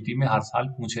इंडिया पीजीटी में हर साल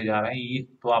पूछे जा रहे हैं। ये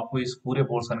तो आपको इस पूरे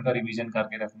पोर्शन का रिवीजन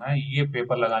करके रखना है, ये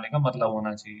पेपर लगाने का मतलब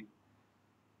होना चाहिए।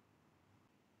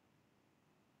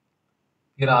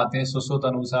 फिर आते हैं सुश्रुत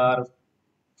अनुसार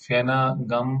फेना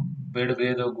गम बेड़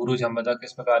भेद और गुरु जमदा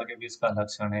किस प्रकार के बीज का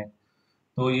लक्षण है?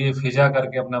 तो ये फिजा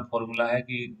करके अपना फॉर्मूला है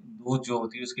कि दूध जो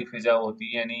होती है उसकी फिजा होती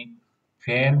है, यानी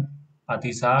फेन,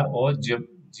 अतिसार और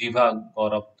जीवा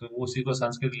गौरव, तो उसी को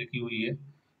संस्कृत लिखी हुई है।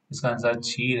 इसका आंसर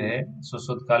क्षीर है।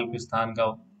 सुश्रुत कल्प स्थान का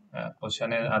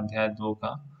क्वेश्चन है अध्याय 2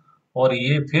 का। और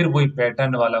ये फिर वही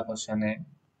पैटर्न वाला क्वेश्चन है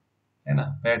ना,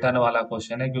 पैटर्न वाला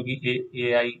क्वेश्चन है, क्योंकि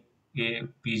ए आई ए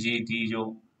पीजीटी जो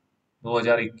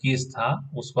 2021 था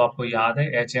उसको आपको याद है,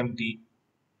 एच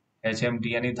एम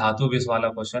टी यानी धातु विष वाला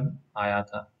क्वेश्चन आया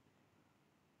था।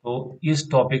 तो इस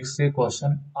टॉपिक से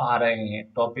क्वेश्चन आ रहे हैं।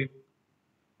 टॉपिक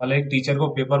मतलब एक टीचर को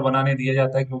पेपर बनाने दिया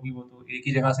जाता है, क्योंकि वो तो एक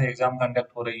ही जगह से एग्जाम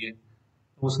कंडक्ट हो रही है,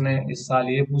 तो उसने इस साल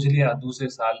ये पूछ लिया, दूसरे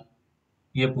साल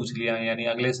ये पूछ लिया, यानी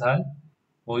अगले साल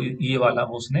वो ये वाला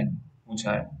वो उसने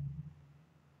पूछा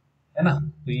है ना।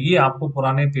 तो ये आपको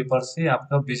पुराने पेपर से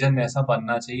आपका विजन ऐसा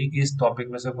बनना चाहिए कि इस टॉपिक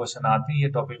में से क्वेश्चन आते हैं, ये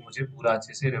टॉपिक मुझे पूरा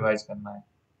अच्छे से रिवाइज करना है।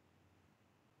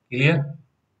 क्लियर?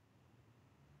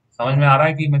 समझ में आ रहा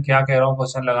है कि मैं क्या कह रहा हूँ,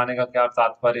 क्वेश्चन लगाने का क्या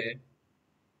तात्पर्य है?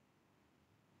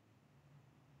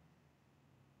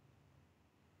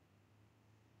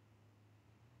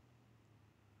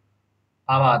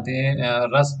 अब आते हैं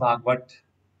रस Bhagavat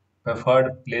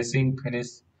preferred placing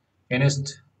finished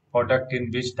product in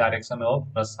which direction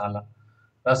of रसशाला।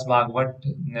 रस भागवत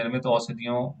निर्मित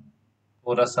औषधियों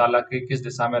को रसशाला के किस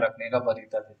दिशा में रखने का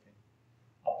वरीयता देते हैं?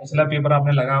 अब पिछला पेपर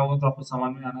आपने लगाया होगा तो आपको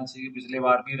समझ में आना चाहिए, पिछले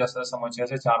बार भी रस समस्या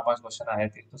से 4-5 क्वेश्चन आए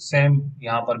थे, तो सेम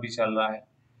यहाँ पर भी चल रहा है।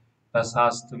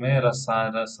 रसशास्त्र में रस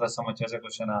समस्या से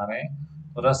क्वेश्चन आ रहे हैं,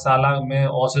 तो रसशाला में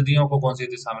औषधियों को कौन सी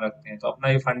दिशा में रखते हैं? तो अपना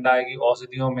ये फंडा है कि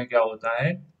औषधियों में क्या होता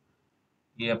है,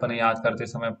 ये अपन याद करते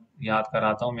समय याद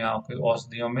कराता हूँ मैं आपको।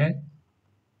 औषधियों में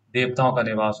देवताओं का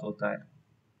निवास होता है।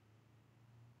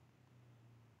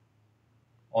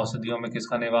 औषधियों में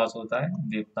किसका निवास होता है?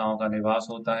 देवताओं का निवास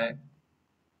होता है।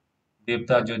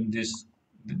 देवता जो जिस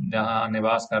जहाँ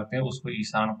निवास करते हैं उसको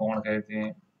ईशान कोण कहते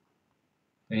हैं।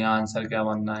 तो यहाँ आंसर क्या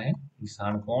बनना है?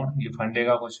 ईशान कोण। ये फंडे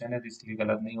का क्वेश्चन है तो इसलिए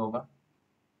गलत नहीं होगा,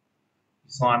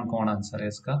 ईशान कोण आंसर है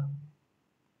इसका।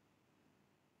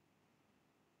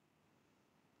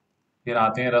 फिर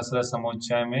आते हैं रस रस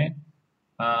समुच्चय में।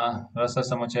 रस रस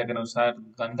समुच्चय के अनुसार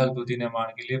गंधक द्युति निर्माण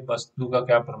के लिए वस्तु का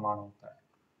क्या प्रमाण होता है?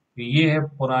 तो ये है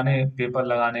पुराने पेपर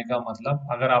लगाने का मतलब।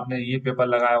 अगर आपने ये पेपर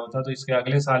लगाया होता तो इसके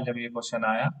अगले साल जब ये क्वेश्चन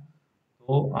आया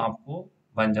तो आपको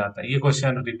बन जाता। ये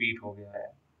क्वेश्चन रिपीट हो गया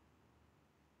है,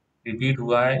 रिपीट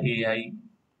हुआ है ए आई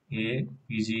A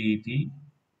P G E T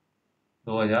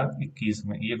 2021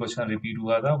 में ये क्वेश्चन रिपीट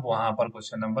हुआ था, वहां पर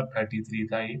क्वेश्चन नंबर 33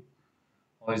 था ये।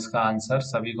 और इसका आंसर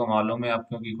सभी को मालूम है, आप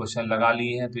क्योंकि क्वेश्चन लगा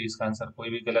लिए हैं तो इसका आंसर कोई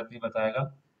भी गलत नहीं बताएगा।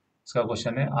 इसका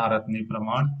क्वेश्चन है आरत्नी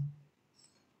प्रमाण।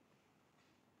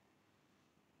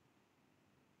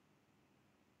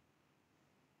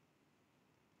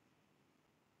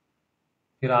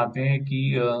 फिर आते हैं कि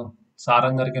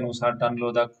सारंगर के अनुसार टन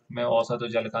लोदक में औसत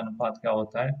जल का अनुपात क्या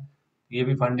होता है? ये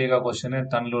भी फंडे का क्वेश्चन है।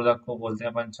 टन लोदक को बोलते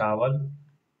हैं अपन चावल,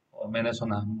 और मैंने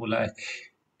सुना बोला है कि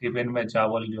टिफिन में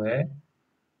चावल जो है,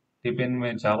 टिफिन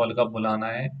में चावल कब बुलाना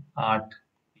है? 8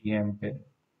 PM पे।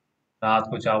 रात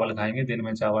को चावल खाएंगे, दिन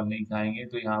में चावल नहीं खाएंगे,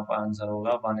 तो यहाँ पर आंसर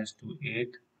होगा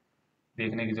 1:8।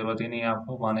 देखने की जरूरत ही नहीं है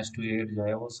आपको, 1:8 जो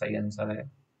है वो सही आंसर है।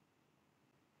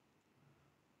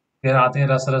 फिर आते हैं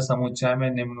रस रस समुच्चय में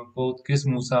निम्न को किस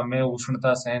मूसा में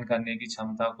उष्णता सहन करने की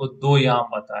क्षमता को दो याम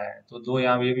बताया है? तो दो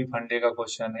याम ये भी फंडे का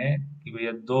क्वेश्चन है कि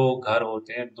भैया दो घर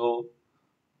होते हैं, दो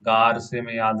गार से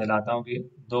मैं याद दिलाता हूँ कि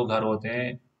दो घर होते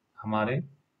हैं हमारे,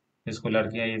 जिसको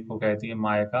लड़कियां एक को कहती है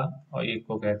मायका और एक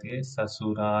को कहती है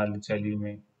ससुराल। चली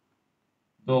में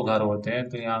दो घर होते हैं,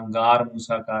 तो यहाँ गार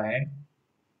मूसा का है।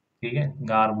 ठीक है,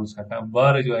 गार मूसा का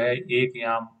बर जो है एक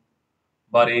याम,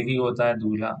 बर एक ही होता है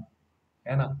दूल्हा,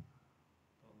 है ना,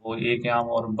 वो एक याम।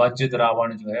 और वज्र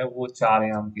द्रावण जो है वो 4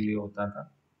 याम के लिए होता था।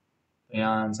 तो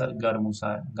यहाँ आंसर गर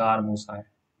मूसा है, गार मूसा है।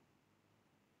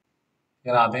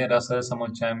 फिर आते हैं रस रस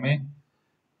समुच्चय में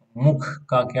मुख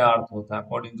का क्या अर्थ होता है?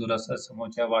 अकॉर्डिंग टू रस रस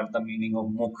समुच्चय व्हाट द मीनिंग ऑफ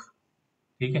मुख?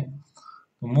 ठीक है,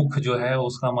 तो मुख जो है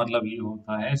उसका मतलब ये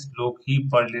होता है, श्लोक ही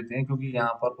पढ़ लेते हैं क्योंकि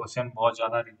यहाँ पर क्वेश्चन बहुत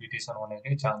ज्यादा रिपीटेशन होने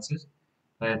के चांसेस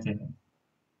रहते हैं।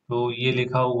 तो ये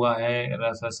लिखा हुआ है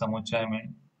रस रस समुच्चय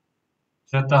में,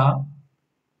 चतः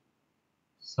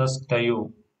षष्टयो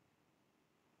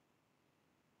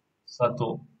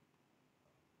सतो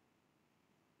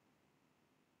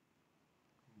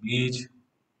बीज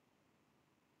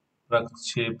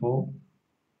प्रक्षेपो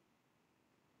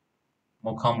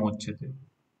मुखम।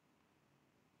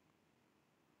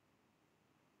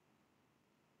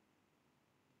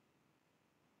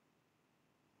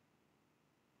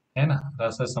 है ना,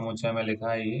 रस रस समुच्चय में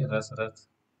लिखा है ये रस रस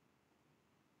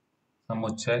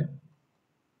समुच्चय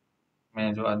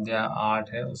में जो अध्याय 8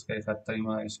 है उसका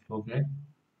 71वां श्लोक है।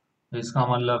 तो इसका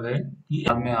मतलब है कि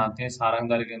बाद में आते हैं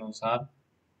सारंगर के अनुसार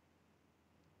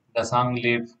दशांग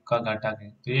लेप का घटक है।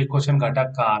 तो ये क्वेश्चन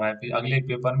घटक का आ रहा है, फिर अगले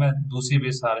पेपर में दूसरी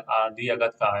भी आदि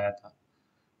अगत का आया था,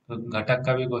 तो घटक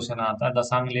का भी क्वेश्चन आता है।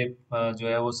 दशांग लेप जो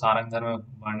है वो सारंग धर्म में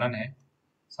वर्णन है।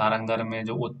 सारंग धर्म में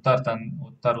जो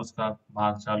उत्तर उसका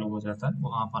भाग चालू हो जाता है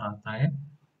वहां पर आता है।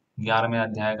 11वें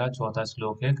अध्याय का 4था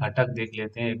श्लोक है। घटक देख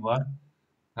लेते हैं एक बार।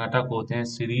 घटक होते हैं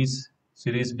सीरीज,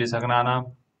 सीरीज बिसकना नाम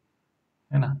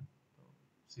है ना,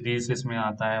 सीरीज इसमें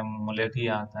आता है, मुलेठी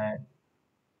आता है,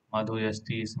 मधु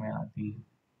यष्टि इसमें आती है,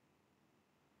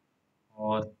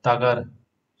 और तगर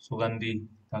सुगंधी,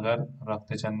 तगर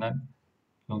रक्त चंदन,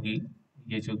 क्योंकि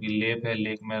ये चूंकि लेप है,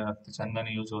 लेप में रक्त चंदन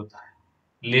यूज होता है,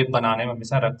 लेप बनाने में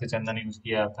हमेशा रक्त चंदन यूज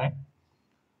किया जाता है।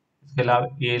 इसके अलावा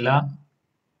एला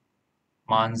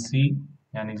मानसी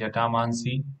यानी जटा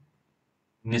मानसी,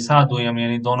 निशा द्वयम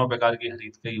यानी दोनों प्रकार की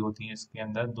हरितकी होती हैं, इसके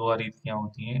अंदर दो हरितकियां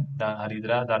होती हैं,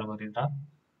 हरिद्रा दार्वरिद्रा,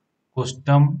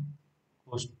 कुष्टम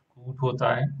कूट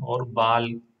होता है, और बाल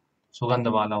सुगंध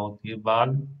वाला होती है, बाल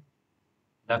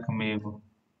लखमेव।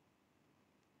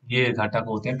 ये घटक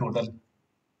होते हैं टोटल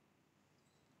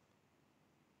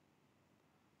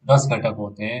 10 घटक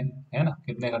होते हैं, है ना।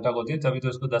 कितने घटक होते हैं, तभी तो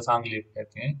इसको दशांग लेप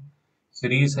कहते हैं।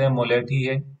 श्रीस है, मुलेठी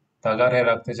है, तगर है,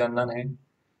 रक्तचंदन है,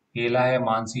 केला है,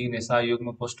 मानसी, निशा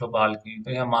युग्म कुष्ठ बाल की।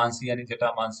 तो यहाँ मानसी यानी जटा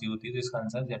मानसी होती है, तो इसका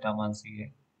आंसर जटा मानसी है,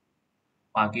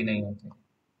 बाकी नहीं होते।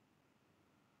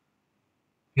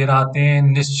 फिर आते हैं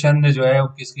निश्चंद जो है वो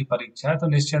किसकी परीक्षा है। तो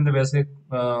निश्चंद वैसे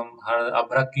हर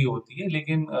अभ्रक की होती है,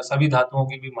 लेकिन सभी धातुओं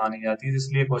की भी मानी जाती है,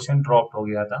 इसलिए क्वेश्चन ड्रॉप हो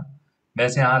गया था।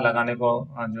 वैसे यहाँ लगाने को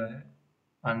जो है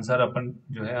आंसर अपन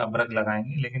जो है अभ्रक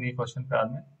लगाएंगे, लेकिन ये क्वेश्चन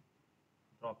बाद में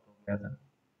ड्रॉप हो गया था।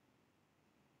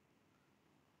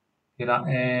 फिर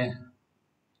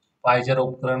पाइजर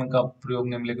उपकरण का प्रयोग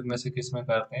निम्नलिखित में से किस में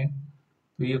करते हैं।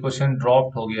 तो ये क्वेश्चन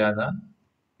ड्रॉप हो गया था,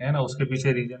 है ना। उसके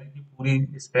पीछे रीजन है कि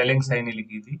पूरी स्पेलिंग सही नहीं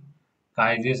लिखी थी,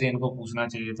 कायदे से इनको पूछना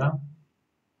चाहिए था।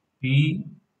 PFIZEI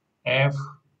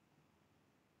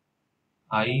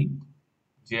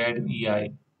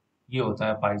ये होता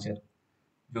है पाइजर,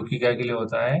 जो कि क्या के लिए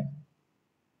होता है,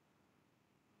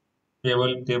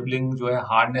 केवल टेबलिंग जो है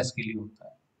हार्डनेस के लिए होता है,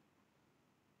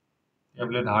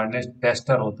 टेबलेट हार्डनेस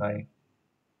टेस्टर होता है।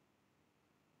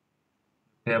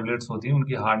 टेबलेट्स होती है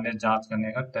उनकी हार्डनेस जांच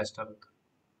करने का टेस्टर होता है,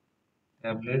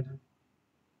 टेबलेट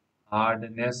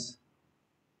हार्डनेस।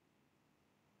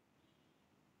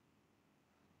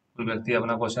 कोई व्यक्ति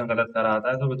अपना क्वेश्चन गलत कर आता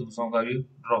है तो वह दूसरों का भी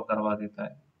ड्रॉप करवा देता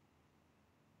है।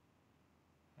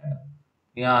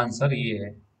 यहाँ आंसर ये है,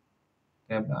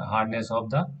 हार्डनेस ऑफ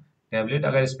द टेबलेट।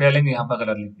 अगर स्पेलिंग यहाँ पर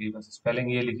गलत लिखी, बस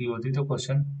स्पेलिंग ये लिखी होती तो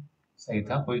क्वेश्चन सही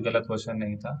था, कोई गलत क्वेश्चन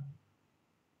नहीं था।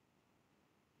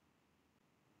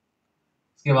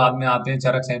 इसके बाद में आते हैं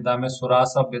चरक संहिता में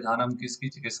सुरासव विधानम किसकी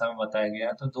चिकित्सा में बताया गया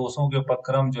है। तो दोषों के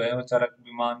उपक्रम जो है वो चरक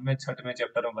विमान में 6वें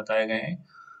चैप्टर में बताए गए हैं।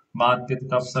 बात पित्त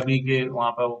कफ सभी के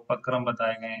वहां पर उपक्रम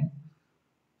बताए गए हैं।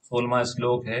 16वां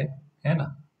श्लोक है ना।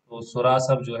 तो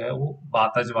सुरासव जो है वो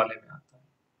बातज वाले में आता है,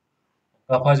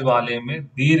 कफज वाले में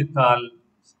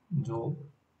जो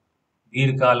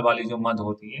दीर्घ काल वाली जो मद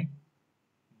होती है,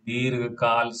 दीर्घ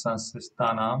काल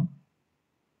संस्था नाम,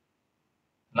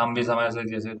 लंबे समय से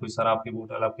जैसे कोई शराब की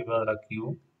बोतल आपके पास रखी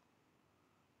हो,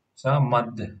 अच्छा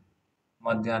मध्य,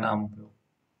 मध्या नाम पे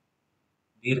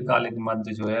दीर्घकालिक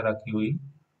मध्य जो है रखी हुई,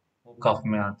 वो कफ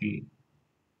में आती है।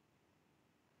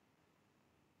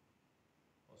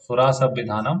 सुरासव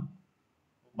विधानम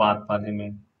बात वाले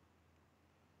में।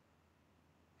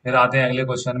 फिर आते हैं अगले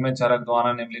क्वेश्चन में, चरक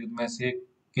द्वारा निम्नलिखित में से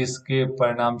किसके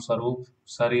परिणाम स्वरूप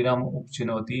शरीरम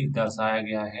उपचिनोति दर्शाया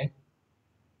गया है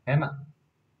ना।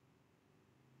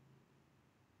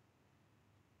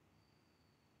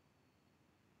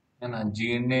 है ना,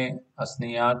 जीर्णे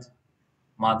अस्नियात,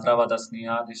 मात्रावत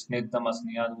अस्नियात, स्निग्धम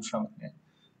अस्नियात, उष्णम अस्नियात।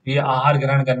 ये आहार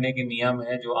ग्रहण करने के नियम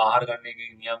है, जो आहार करने के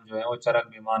नियम जो है वो चरक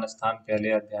विमान स्थान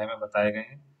पहले अध्याय में बताए गए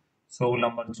हैं। श्लोक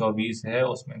नंबर 24 है,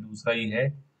 उसमें दूसरा ही है।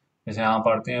 जैसे यहाँ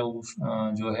पढ़ते हैं,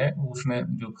 जो है उष्ण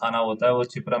जो खाना होता है वो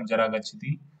क्षिप्रम जरा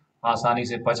गच्छति, आसानी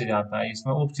से पच जाता है।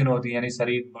 इसमें उपचिनोति यानी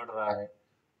शरीर बढ़ रहा है,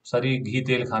 शरीर घी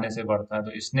तेल खाने से बढ़ता है।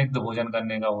 तो स्निग्ध भोजन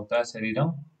करने का होता है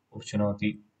शरीरम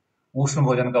उपचिनोति, उष्ण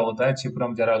भोजन का होता है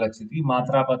क्षिप्रम जरा गच्छति।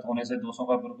 मात्रापत होने से दोषों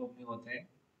का प्रकोप नहीं होते हैं,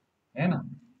 है ना।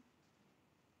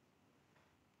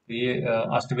 तो ये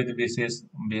अष्टविध विशेष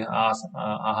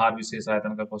आहार विशेष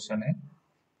आयतन का क्वेश्चन है,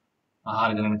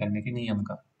 आहार ग्रहण करने के नियम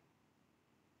का।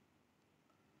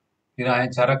 फिर आए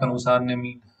चरक अनुसार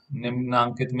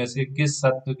निम्नांकित में से किस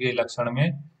सत्व के लक्षण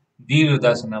में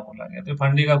दीर्घदर्श न बोला गया। तो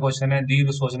फंडी का क्वेश्चन है,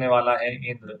 दीर्घ सोचने वाला है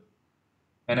इंद्र,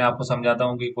 मैंने आपको समझाता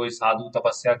हूँ कि कोई साधु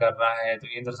तपस्या कर रहा है तो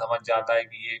इंद्र समझ जाता है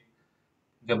कि ये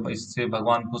जब इससे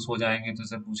भगवान खुश हो जाएंगे तो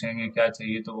इसे पूछेंगे क्या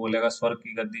चाहिए, तो बोलेगा स्वर्ग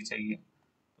की गद्दी चाहिए।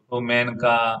 तो मेन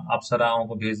का अप्सराओं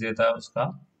को भेज देता है उसका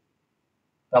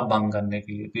तप भंग करने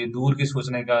के लिए। तो ये दूर की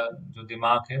सोचने का जो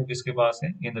दिमाग है वो किसके पास है?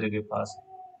 इंद्र के पास है।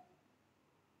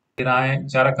 फिर आए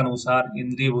चरक अनुसार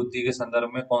इंद्रिय बुद्धि के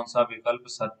संदर्भ में कौन सा विकल्प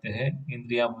सत्य है?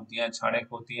 इंद्रियां बुद्धियां क्षणिक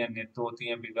होती हैं, नित्य होती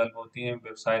हैं, विकल्प होती हैं,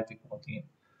 व्यवसायिक होती हैं।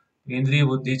 तो इंद्रिय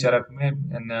बुद्धि चरक में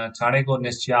क्षणिक और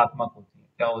निश्चयात्मक होती है।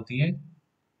 क्या होती है?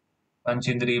 पंच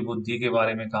इंद्रिय बुद्धि के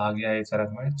बारे में कहा गया है चरक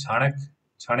में। क्षणिक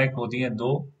क्षणिक होती है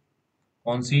दो।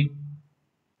 कौन सी?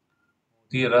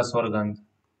 होती है रस और गंध।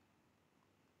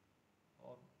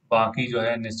 और बाकी जो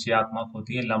है निश्चयात्मक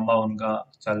होती है, लंबा उनका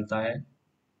चलता है।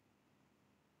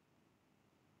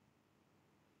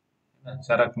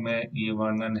 चरक में ये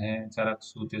वर्णन है, चरक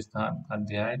सूत्र स्थान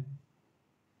अध्याय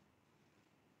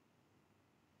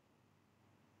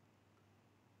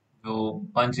जो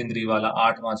पंच इंद्रिय वाला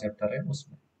 8वां चैप्टर है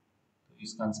उसमें। तो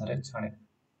इसका आंसर है क्षणिक।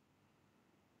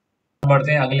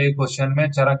 बढ़ते हैं अगले क्वेश्चन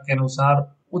में। चरक के अनुसार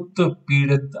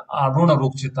उत्पीड़ित अरुण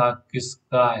रुक्षता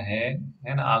किसका है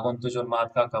ना? आगुंतुज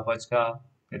उन्माद का, कवच का,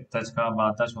 पित्तज का,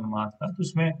 वातज उन्माद का। तो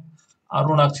इसमें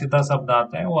अरुण अक्षता शब्द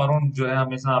आता है। वो अरुण जो है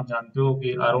हमेशा आप जानते हो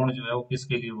कि अरुण जो है वो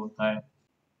किसके लिए होता है?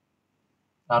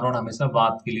 अरुण हमेशा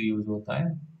वात के लिए यूज होता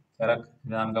है। चरक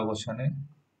निदान का क्वेश्चन है।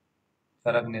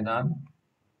 चरक निदान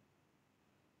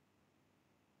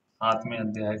 7वें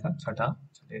अध्याय का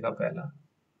छठे का पहला।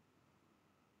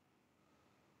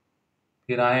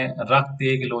 फिर आए रक्त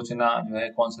एक लोचना जो है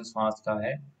कौन से श्वास का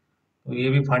है? तो ये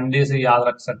भी फंडे से याद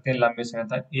रख सकते हैं लंबे समय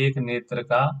तक। एक नेत्र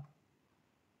का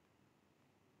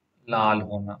लाल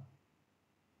होना,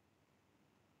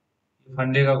 ये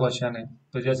फंडे का क्वेश्चन है।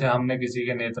 तो जैसे हमने किसी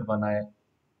के नेत्र बनाए,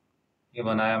 ये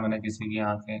बनाया मैंने किसी की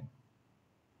आंखें,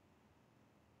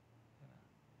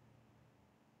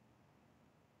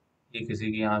 ये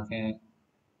किसी की आंखें।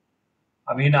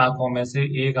 अब इन आंखों में से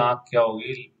एक आंख क्या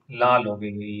होगी? लाल हो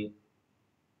गई है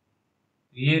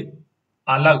ये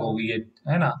अलग होगी, ये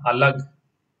है ना, अलग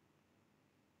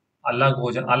अलग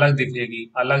हो जा, अलग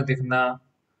दिखेगी। अलग दिखना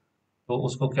तो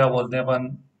उसको क्या बोलते हैं अपन?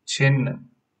 छिन्न,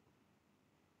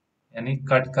 यानी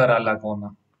कट कर अलग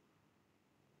होना।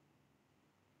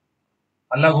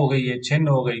 अलग हो गई, ये छिन्न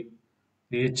हो गई,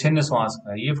 तो ये छिन्न श्वास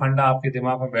का है। ये फंडा आपके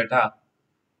दिमाग में बैठा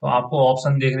तो आपको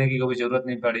ऑप्शन देखने की कभी जरूरत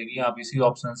नहीं पड़ेगी। आप इसी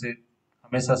ऑप्शन से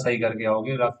हमेशा सही करके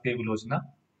आओगे। रक्त की विलोचना,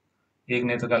 एक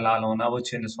नेत्र का लाल होना, वो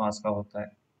छिन्न श्वास का होता है।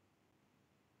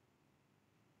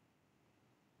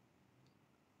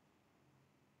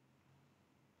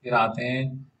 फिर आते हैं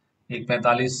एक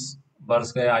 45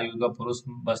 वर्ष के आयु का पुरुष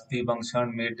बस्ती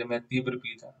बंक्षण मेढ में तीव्र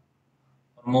पीता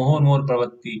और मोहोन्मोर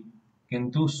प्रवृत्ति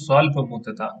किंतु स्वल्प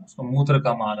मूत्रता, उसको मूत्र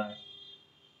कम आ रहा है।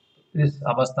 इस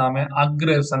अवस्था में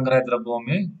अग्र संग्रह द्रव्यों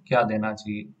में क्या देना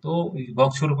चाहिए? तो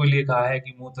गोक्षुर को लिए कहा है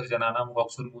कि मूत्र जनानम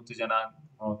गोक्षुर मूत्र जनान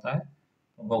होता है,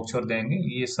 तो गोक्षुर देंगे।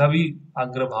 ये सभी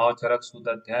अग्र भाव चरक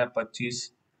सूत्र अध्याय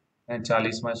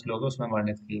 25-40वां श्लोक है उसमें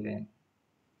वर्णित किए गए हैं।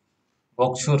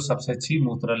 गोक्षुर सबसे अच्छी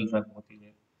मूत्रल रग होती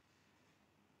है।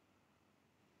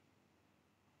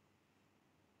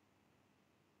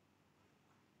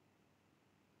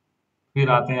 फिर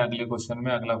आते हैं अगले क्वेश्चन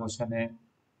में। अगला क्वेश्चन है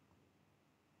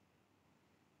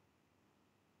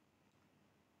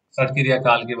सठ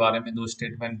क्रियाकाल के बारे में दो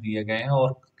स्टेटमेंट दिए गए हैं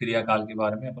और क्रियाकाल के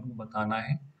बारे में अपन को बताना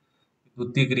है।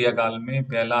 द्वितीय क्रियाकाल में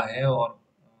पहला है और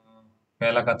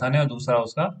पहला कथन है और दूसरा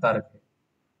उसका तर्क है।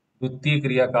 द्वितीय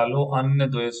क्रियाकालो अन्न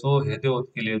द्वेषो हृदय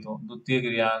उत्कीर्णो। द्वितीय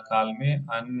क्रियाकाल में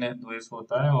अन्न द्वेष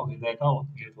होता है और हृदय का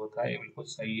उत्कीर्ण होता है। ये बिल्कुल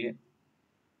सही है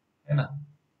ना?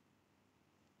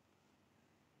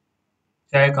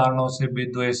 छह कारणों से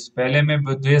विद्वेष, पहले में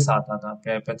विद्वेष आता था,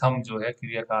 प्रथम जो है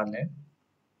क्रियाकाल है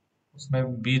उसमें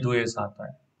विद्वेष आता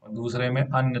है, और दूसरे में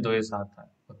अन्न द्वेष आता है,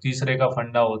 और तीसरे का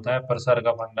फंडा होता है, प्रसर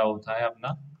का फंडा होता है अपना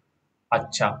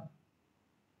अच्छा,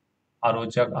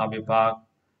 आरोचक, अविपाक,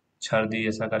 छर्दी,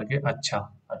 ऐसा करके अच्छा,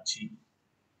 अच्छी।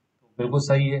 तो बिल्कुल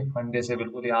सही है, फंडे से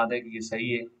बिल्कुल याद है कि ये सही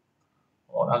है।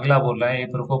 और अगला बोल रहा है ये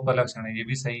प्रकोप का लक्षण है, ये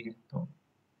भी सही है। तो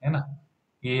है ना,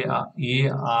 ये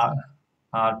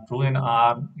are true and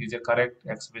are is A correct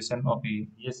expression of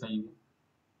ये सही है।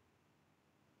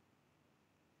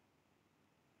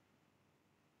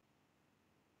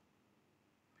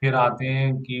 फिर आते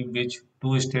हैं कि विच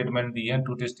टू स्टेटमेंट दिए हैं,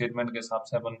 टू स्टेटमेंट के हिसाब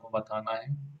से अपन को बताना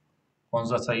है कौन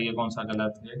सा सही है कौन सा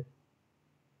गलत है।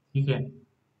 ठीक है,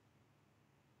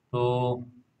 तो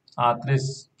आत्रेय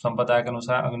संप्रदाय के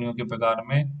अनुसार अग्नियों के प्रकार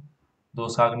में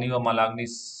दोषाग्नि और मलाग्नि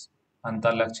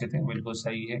अंतर लक्षित है, बिल्कुल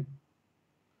सही है।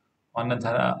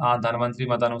 धनवंतरी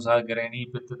मतानुसार ग्रहणी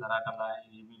पित्त धरा कला है,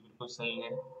 ये भी बिल्कुल सही है।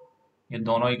 ये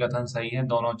दोनों ही कथन सही हैं,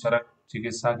 दोनों चरक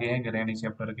चिकित्सा के हैं, गृहिणी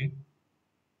चैप्टर के।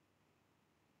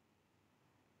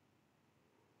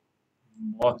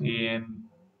 Both A and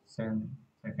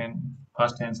second,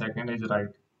 first and second is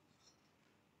right.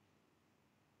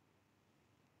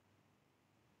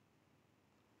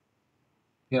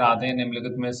 फिर आते हैं,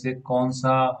 निम्नलिखित में से कौन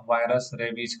सा वायरस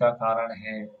रेबीज का कारण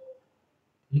है?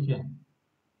 ठीक है,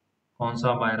 कौन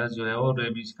सा वायरस जो है वो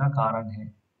रेबीज का कारण है?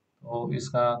 तो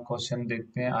इसका क्वेश्चन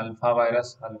देखते हैं। अल्फा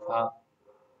वायरस, अल्फा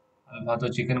अल्फा तो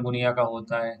चिकनगुनिया का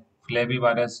होता है। फ्लेबी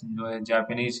वायरस जो है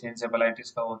जापानीज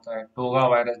इंसेफेलाइटिस का होता है। टोगा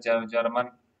वायरस जर्मन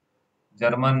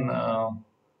जर्मन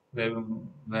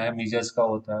वह मीजल्स का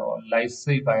होता है। और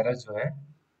लाइसी वायरस जो है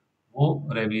वो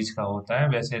रेबीज का होता है।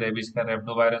 वैसे रेबीज का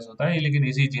रेप्टो वायरस होता है, लेकिन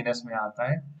इसी जीनस में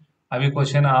आता है। अभी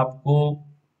क्वेश्चन आपको,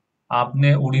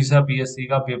 आपने उड़ीसा पीएससी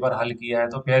का पेपर हल किया है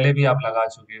तो पहले भी आप लगा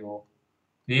चुके हो,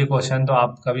 तो ये क्वेश्चन तो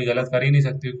आप कभी गलत कर ही नहीं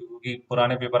सकते, क्योंकि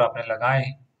पुराने पेपर आपने लगाए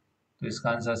हैं। तो इसका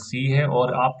आंसर सी है,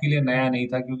 और आपके लिए नया नहीं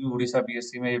था, क्योंकि उड़ीसा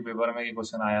पीएससी में ये पेपर में ये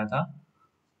क्वेश्चन आया था,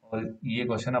 और ये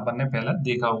क्वेश्चन अपन ने पहले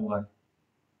देखा हुआ है।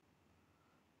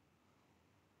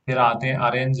 फिर आते हैं,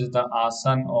 अरेंज द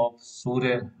आसन ऑफ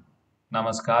सूर्य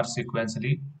नमस्कार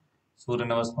सिक्वेंसली। सूर्य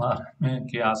नमस्कार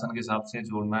के आसन के हिसाब से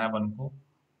जोड़ना है अपन को।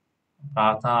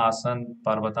 प्रार्थना आसन,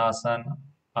 पर्वतासन,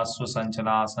 अश्व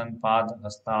संचलासन, पाद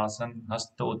हस्तासन,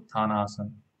 हस्त उत्थान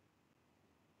आसन।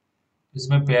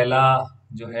 इसमें पहला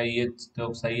जो है ये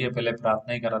तो सही है, पहले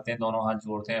प्रार्थना ही कराते हैं, दोनों हाथ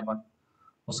जोड़ते हैं अपन।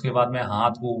 उसके बाद में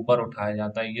हाथ को ऊपर उठाया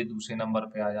जाता है, ये दूसरे नंबर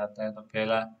पे आ जाता है। तो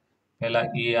पहला पहला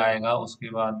ए आएगा, उसके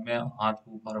बाद में हाथ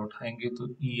को ऊपर उठाएंगे तो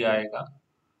ई आएगा।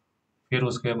 फिर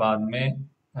उसके बाद में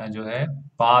जो है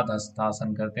पाद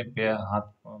हस्तासन करते हैं, पैर हाथ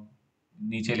को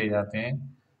नीचे ले जाते हैं,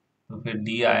 तो फिर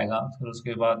डी आएगा। फिर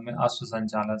उसके बाद में अश्व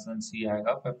संचालन सी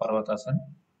आएगा, फिर पर्वतासन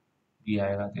बी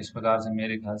आएगा। तो इस प्रकार से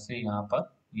मेरे ख्याल से यहाँ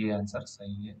पर ये आंसर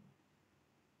सही है।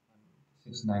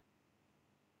 6, 9।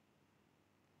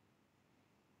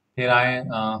 फिर आए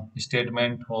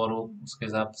स्टेटमेंट, और उसके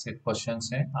हिसाब से क्वेश्चंस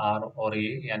हैं आर और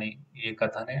ए, यानी ये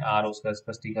कथन है, आर उसका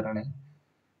स्पष्टीकरण है।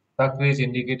 तक इज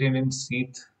इंडिकेटेड इन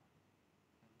शीत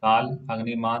काल,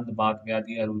 अग्निमांद वात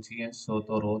व्याधि अरुचि है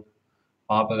सोतोरोध।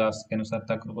 महाप्रकाश के अनुसार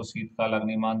तक्र को शीतकाल,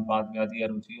 अग्निमांद वात व्याधि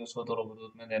अरुचि और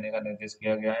सोतोरोध में देने का निर्देश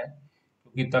किया गया है,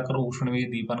 क्योंकि तक्र उष्ण भी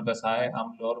दीपन कषाय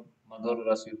अम्ल और मधुर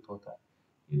रस युक्त होता है।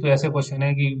 ये तो ऐसे क्वेश्चन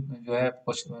है कि जो है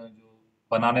जो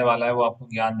बनाने वाला है वो आपको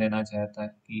ज्ञान देना चाहता है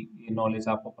कि ये नॉलेज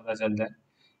आपको पता चल जाए।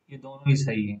 ये दोनों ही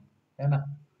सही है ना?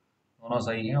 दोनों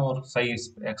सही है और सही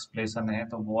एक्सप्लेशन है,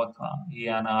 तो बहुत, ये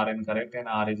आना are in correct and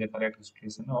are is A correct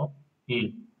explanation of ए।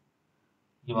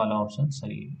 ये वाला ऑप्शन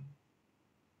सही है।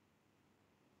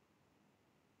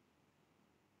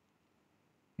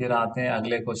 फिर आते हैं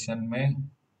अगले क्वेश्चन में।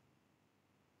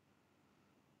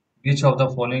 Which of the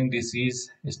following disease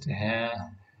है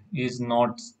is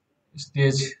not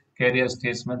stage career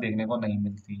stage में देखने को नहीं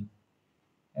मिलती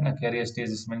है ना? कैरियर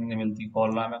स्टेज इसमें नहीं मिलती।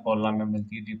 कॉलरा में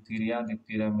मिलती है। डिप्थीरिया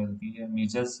में मिलती है।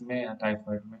 मीजल्स में या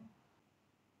टाइफाइड में?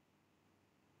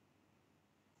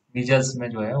 मीजल्स में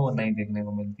जो है वो नहीं देखने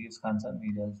को मिलती, इसका आंसर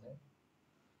मीजल्स है।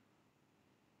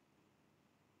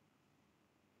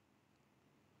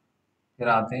 फिर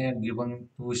आते हैं, given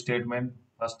two statement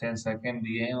first and second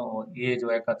दिए हैं, और ये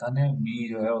जो है कथन है, बी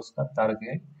जो है उसका तर्क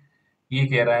है। ये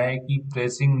कह रहा है कि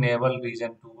pressing naval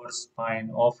reason towards spine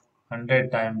of 100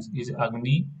 times is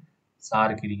अग्नि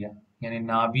सार क्रिया, यानी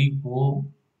नाभि को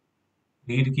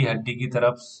रीढ़ की हड्डी की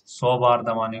तरफ 100 बार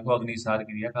दबाने को अग्निसार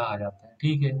क्रिया कहा जाता है।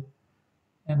 ठीक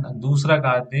है ना? दूसरा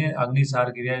कहते हैं,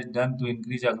 अग्निसार क्रिया इज डन टू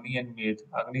इंक्रीज अग्नि एंड मेद।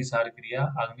 अग्निसार क्रिया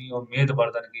अग्नि और मेद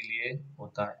वर्धन के लिए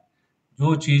होता है।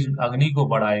 जो चीज अग्नि को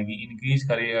बढ़ाएगी, इंक्रीज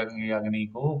करेगी अग्नि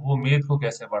को, वो मेद को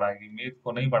कैसे बढ़ाएगी? मेद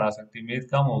को नहीं बढ़ा सकती, मेद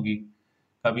कम होगी।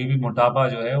 कभी भी मोटापा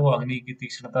जो है वो अग्नि की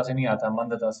तीक्ष्णता से नहीं आता,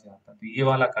 मंदता से आता। तो ये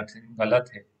वाला कठिन गलत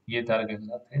है, ये तर्क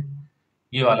गलत है,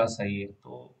 ये वाला सही है।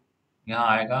 तो यहाँ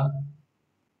आएगा,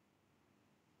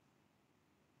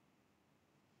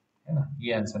 है ना,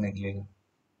 ये आंसर निकलेगा।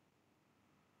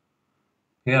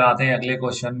 फिर आते हैं अगले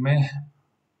क्वेश्चन में,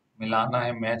 मिलाना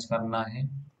है, मैच करना है।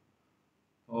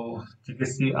 तो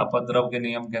चिकित्सीय अपद्रव के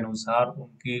नियम के अनुसार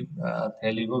उनकी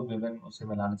थैली को विभिन्न उसे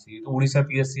मिलाना चाहिए। तो उड़ीसा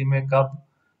पीएससी में कब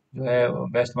जो है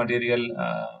बेस्ट मटेरियल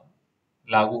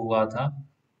लागू हुआ था,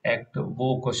 एक्ट,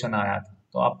 वो क्वेश्चन आया था।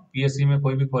 तो आप पीएससी में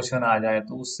कोई भी क्वेश्चन आ जाए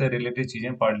तो उससे रिलेटेड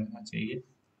चीजें पढ़ लेना चाहिए।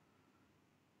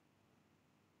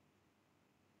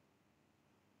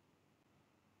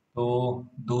 तो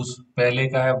पहले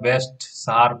का है, बेस्ट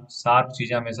शार्प शार्प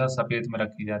चीजें हमेशा सफेद में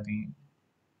रखी जाती हैं।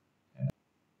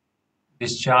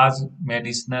 डिस्चार्ज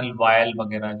मेडिसिनल वायल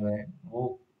वगैरह जो है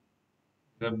वो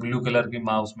ब्लू कलर की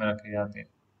माउस में रखे जाते हैं।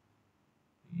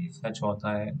 ये सच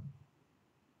होता है।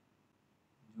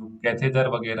 जो कैथेटर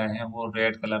वगैरह हैं वो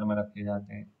रेड कलर में रखे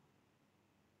जाते हैं,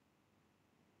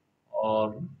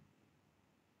 और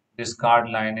डिस्कार्ड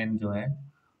लाइनें जो है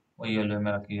वो येलो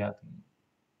में रखी जाती है।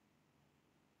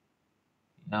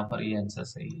 यहाँ पर ये आंसर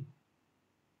सही है।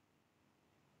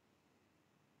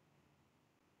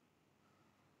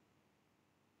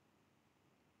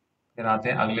 फिर आते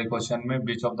हैं अगले क्वेश्चन में,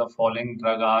 which of the following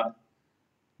drug are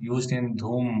used in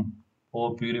धूम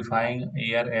for purifying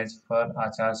air as per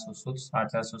आचार्य सुश्रुत।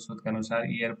 आचार्य सुश्रुत के अनुसार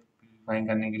एयर प्यूरिफाइंग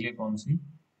करने के लिए कौन सी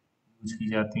यूज की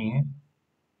जाती हैं?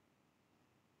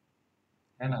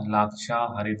 है ना, लाक्षा,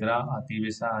 हरिद्रा,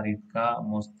 अतिविषा, हरितका,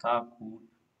 मुस्ता, कूट,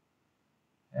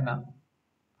 है ना,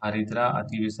 हरिद्रा,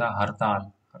 अतिविषा,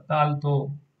 हड़ताल। हड़ताल तो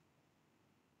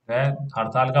है,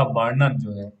 हड़ताल का वर्णन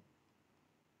जो है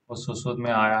वो सुश्रुत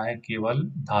में आया है केवल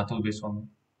धातु विषयों में,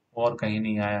 और कहीं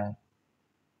नहीं आया है।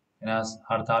 विनाश,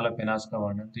 हड़ताल और विनाश का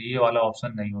वर्णन, तो ये वाला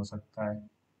ऑप्शन नहीं हो सकता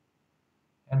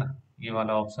है ना, ये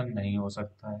वाला ऑप्शन नहीं हो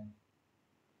सकता है।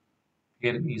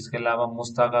 फिर इसके अलावा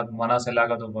मुस्ता का, मनासिला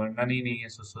का तो वर्णन ही नहीं है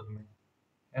सुश्रुत में,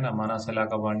 है ना, मनासिला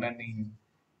का वर्णन नहीं है।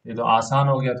 ये तो आसान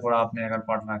हो गया थोड़ा, आपने अगर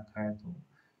पढ़ रखा है तो।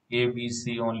 ए बी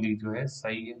सी ओनली जो है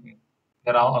सही है।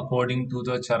 फिर आओ, according to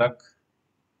the Charak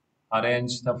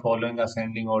arrange the following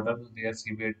ascending order there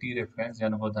severity reference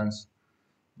जनपदंश।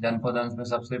 जनपदंश में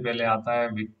सबसे पहले आता है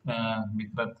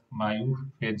विकृत वायु,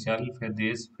 फिर जल, फिर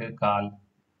देश, फिर काल,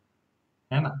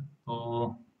 है ना।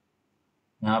 तो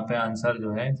यहाँ पे आंसर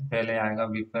जो है पहले आएगा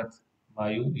विकृत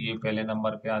वायु, ये पहले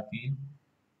नंबर पे आती है।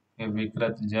 फिर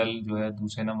विकृत जल जो है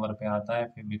दूसरे नंबर पे आता है।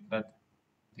 फिर विकृत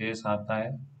देश आता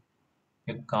है।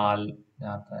 फिर काल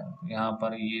आता है। तो यहाँ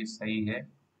पर ये सही है,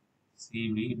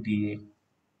 CBDA।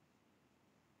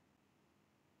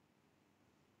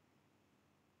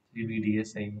 CBDA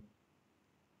सही है।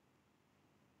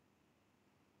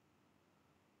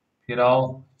 फिर आओ,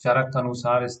 चरक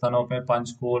अनुसार स्तनों में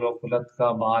पंचकोल और कुलत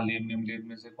का महालेप निम्नलिखित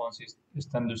में से कौन सी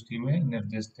स्तन दृष्टि में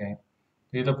निर्दिष्ट है?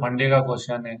 तो ये तो फंडे का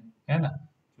क्वेश्चन है ना,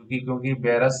 क्योंकि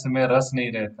बेरस में रस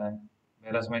नहीं रहता है।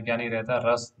 बेरस में क्या नहीं रहता?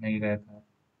 रस नहीं रहता है।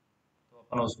 तो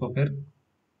अपन उसको फिर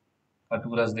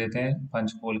कटु रस देते हैं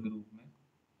पंचकोल के रूप में।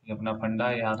 ये अपना फंडा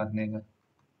है यहाँ रखने का।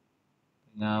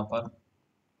 यहाँ पर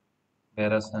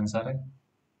बेरस आंसर है,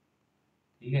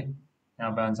 ठीक है।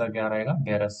 यहाँ पे आंसर क्या रहेगा?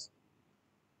 बेरस।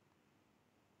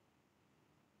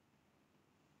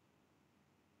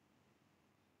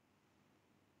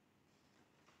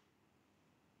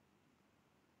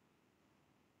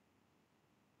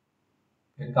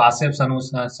 काश्यप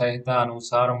संहिता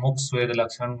अनुसार मुख्य स्वेद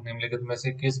लक्षण निम्नलिखित में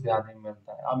से किस व्याधि में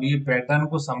मिलता है? अब ये पैटर्न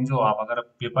को समझो आप, अगर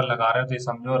पेपर लगा रहे हो तो ये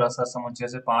समझो, रस समुच्चय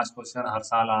से 5 क्वेश्चन हर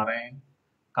साल आ रहे हैं,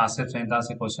 काश्यप संहिता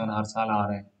से क्वेश्चन हर साल आ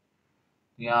रहे हैं।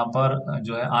 तो यहाँ पर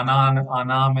जो है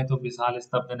आना में तो विशाल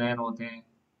स्तब्ध नयन होते हैं।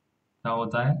 क्या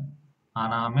होता है?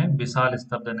 आना में विशाल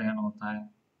स्तब्ध नयन होता है,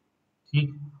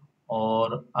 ठीक।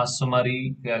 और अश्वमरी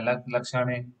के अलग लक्षण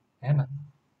है ना।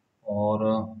 और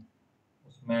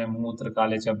उसमें मूत्र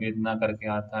काले वेदना करके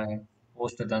आता है,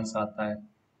 ओष्ठ दंश आता है।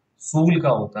 सूल का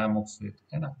होता है मुख स्वेद,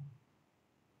 है ना,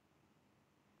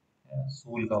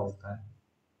 सूल का होता है।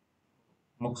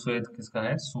 मुख स्वेद किसका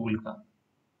है? सूल का।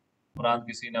 उपरांत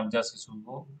किसी नवजात शिशु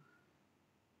को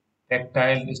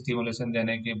टेक्टाइल स्टिमुलेशन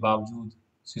देने के बावजूद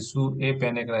शिशु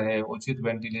एपेनिक रहे, उचित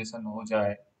वेंटिलेशन हो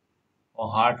जाए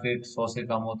और हार्ट रेट 100 से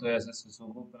कम हो, तो ऐसे शिशु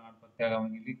को प्राण प्रत्यागमन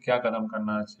के लिए क्या कदम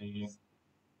करना चाहिए?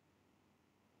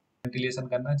 वेंटिलेशन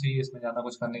करना चाहिए, इसमें ज़्यादा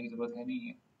कुछ करने की जरूरत है नहीं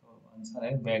है। तो आंसर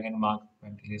है बैग एंड मार्क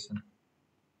वेंटिलेशन।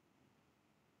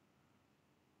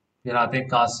 फिर आते हैं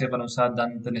काश्यप अनुसार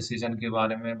दंत निषेचन के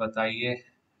बारे में बताइए,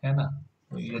 है ना।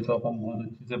 तो ये तो अपन बहुत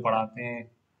अच्छे से पढ़ाते हैं,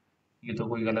 ये तो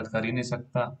कोई गलत कर ही नहीं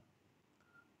सकता।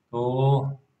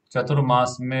 तो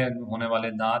चतुर्मास में होने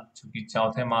वाले दांत चूंकि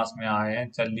चौथे मास में आए हैं,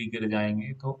 चल्ली गिर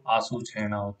जाएंगे तो आंसू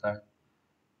छेना होता है।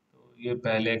 तो ये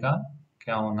पहले का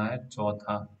क्या होना है?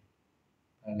 चौथा।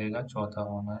 पहले का चौथा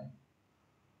होना है।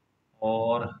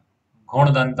 और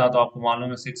घुण दंता तो आपको मालूम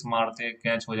है, 6 मारते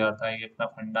कैच हो जाता है, ये अपना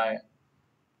फंडा है।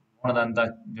 घुण दंता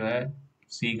जो है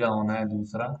सी का होना है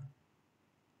दूसरा।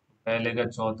 पहले का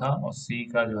चौथा और सी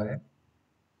का जो है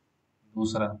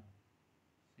दूसरा।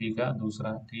 सी का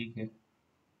दूसरा, ठीक है।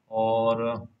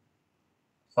 और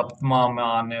सप्तमा में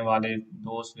आने वाले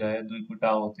दोष जो है द्विकुटा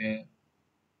होते हैं,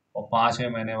 और 5वें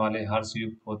महीने वाले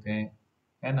हर्षयुक्त होते हैं,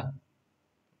 है ना।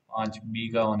 5 बी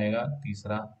का होने का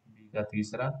तीसरा, बी का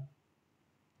तीसरा,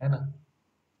 है ना।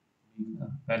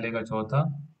 पहले का चौथा,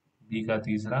 बी का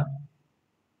तीसरा,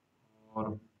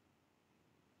 और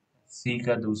सी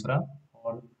का दूसरा,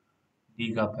 और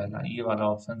डी का पहला। ये वाला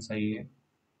ऑप्शन सही है,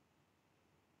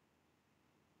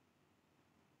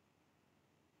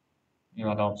 ये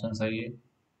वाला ऑप्शन सही है।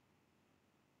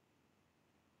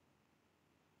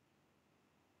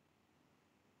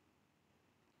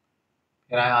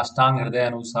 कह रहा है अष्टांग हृदय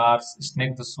अनुसार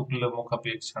स्निग्ध शुक्ल मुख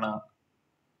अपेक्षणा,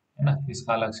 है ना,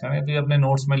 किसका लक्षण है? तो ये अपने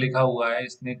नोट्स में लिखा हुआ है,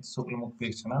 स्निग्ध शुक्ल मुख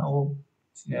अपेक्षणा, वो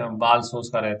बाल सोच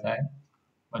का रहता है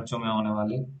बच्चों में होने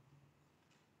वाले।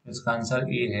 इसका आंसर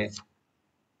ए है।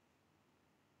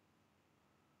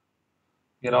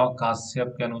 गिराव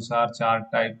काश्यप के अनुसार 4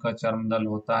 टाइप का चर्मदल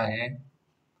होता है,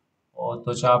 और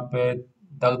त्वचा पे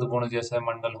दग्ध गुण जैसे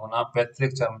मंडल होना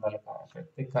पैतृक चर्मदल का है।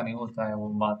 पैतृक का नहीं होता है, वो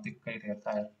वातिक का ही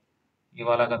रहता है। ये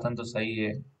वाला कथन तो सही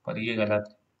है, पर ये गलत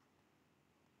है।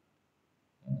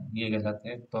 ये गलत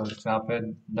है। तो त्वचा पे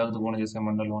दग्ध गुण जैसे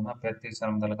मंडल होना पैतृक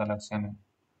चर्मदल का लक्षण है।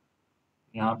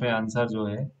 यहाँ पे आंसर जो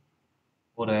है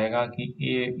वो रहेगा कि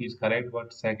ए is correct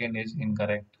but second is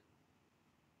incorrect.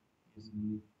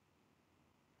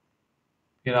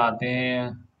 फिर आते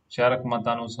हैं चरक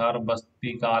मतानुसार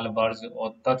बस्ती काल वर्ष और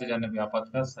तत्जन्य व्यापक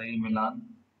का सही मिलान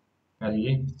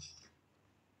करिए।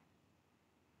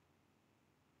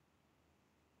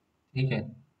 ठीक है,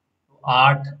 तो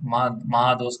 8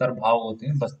 महादोषकर भाव होते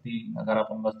हैं बस्ती, अगर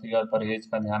अपन बस्ती का परहेज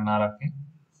का ध्यान ना रखें।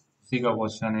 उसी का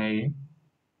क्वेश्चन है ये।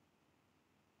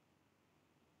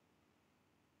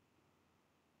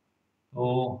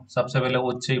 तो सबसे पहले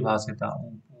उच्च ही भाषिता,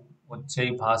 उच्च ही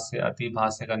भाष्य अति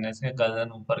भाष्य करने से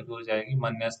गर्दन ऊपर की हो जाएगी,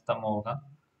 मन्यस्तम होगा,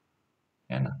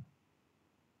 है ना।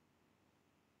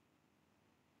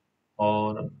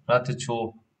 और रथ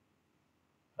छोप,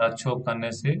 रथ छोप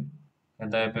करने से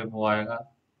हृदय पे वो आएगा,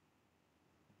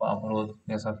 अवरोध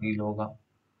जैसा फील होगा।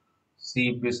 सी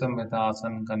विषमता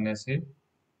आसन करने से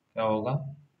क्या होगा?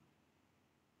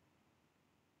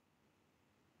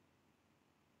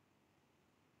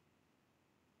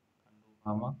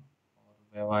 मामा, और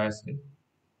व्यवहार से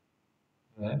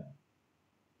जो है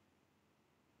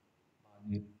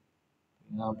बाधित।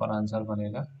 यहाँ पर आंसर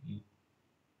बनेगा ये,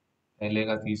 पहले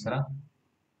का तीसरा,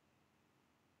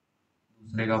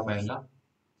 दूसरे का पहला,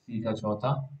 सी का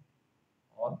चौथा,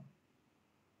 और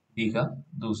डी का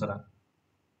दूसरा।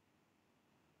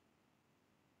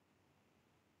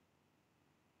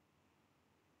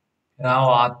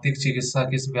 यहाँ आत्तिक चिकित्सा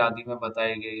किस व्याधि में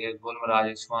बताई गई है? गुल्म,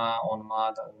 राजक्षमा,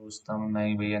 उन्माद, रुस्तम?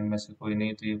 नहीं भैया, इनमें से कोई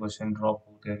नहीं, तो ये क्वेश्चन ड्रॉप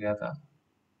हो गया था।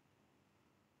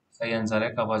 सही आंसर है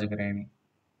कवच ग्रहणी।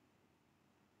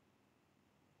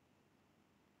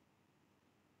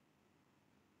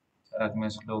 चरक में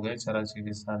श्लोक है, चरक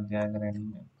चिकित्सा अध्याय ग्रहणी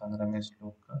में 15वें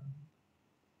श्लोक का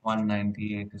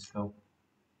 198 श्लोक।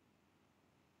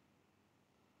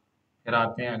 फिर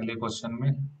आते हैं अगले क्वेश्चन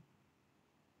में।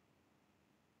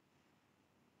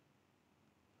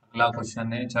 अगला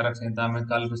क्वेश्चन है, चरक संहिता में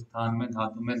कल्प स्थान में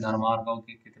धातु में धर्मार्कों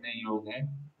के कितने योग हैं,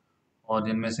 और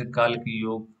जिनमें से कल के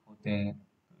योग होते हैं?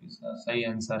 तो इसका सही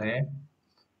आंसर है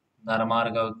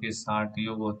धर्मार्क के 60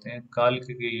 योग होते हैं, कल्क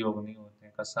के योग नहीं होते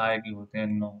हैं, कसाय के होते हैं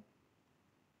 9।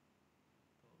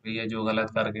 तो ये जो गलत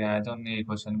करके आए थे उनने ये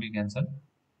क्वेश्चन भी कैंसिल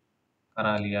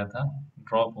करा लिया था,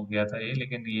 ड्रॉप हो गया था ये,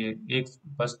 लेकिन ये एक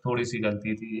बस थोड़ी सी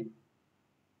गलती थी ये,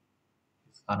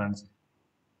 इस कारण से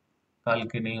कल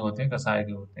के नहीं होते, कसाय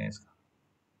के होते हैं इसका।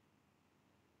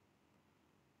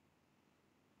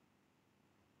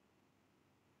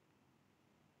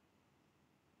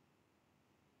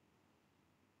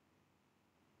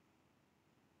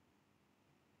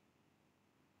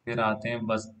 फिर आते हैं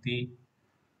बस्ती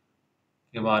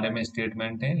के बारे में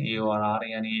स्टेटमेंट है, ए और आर,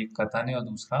 यानी एक कथन है और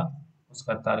दूसरा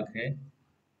उसका तर्क है।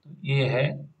 तो ये है,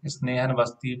 स्नेहन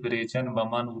बस्ती विरेचन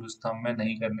वमन उरुस्तम में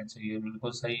नहीं करने चाहिए,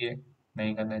 बिल्कुल सही है,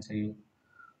 नहीं करने चाहिए।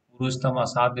 उरुस्तम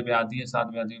असाध्य व्याधि,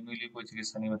 असाध्य व्याधियों के लिए कोई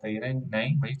चिकित्सा नहीं बताइए, नहीं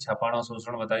नहीं भाई, छपन और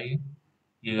शोषण बताइए,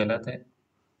 ये गलत है।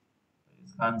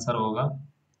 इसका आंसर होगा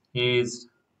ए is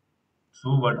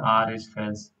true but are is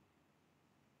false.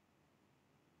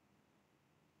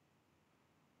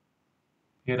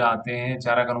 फिर आते हैं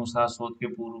चारक अनुसार शोध के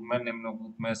पूर्व में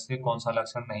निम्नलिखित में से कौन सा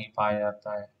लक्षण नहीं पाया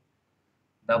जाता है?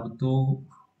 दबतू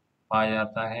पाया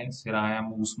जाता है,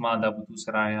 सिरायाम ऊष्मा दबतू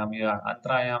सिरायाम, या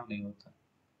अंतरायाम नहीं होता,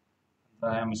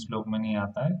 अंतरायाम श्लोक में नहीं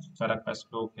आता है, चरक का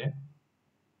श्लोक है,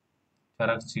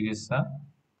 चरक चिकित्सा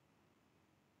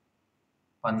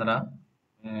 15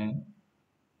 में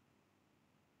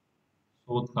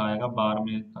शोध का आएगा,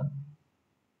 12वें का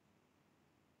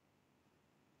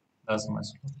 10वां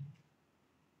श्लोक।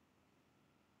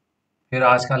 फिर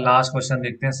आज का लास्ट क्वेश्चन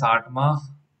देखते हैं, 60वां।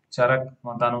 चरक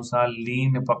मतानुसार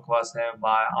लीन पक्वस है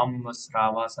बाय अम्ब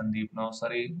श्रावा संदीपनो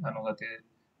सरी अनुगति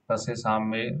रसे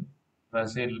साम्य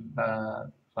रसे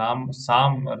राम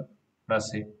साम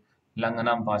रसे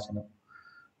लंघनम पाचनम।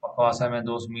 पक्वाशय में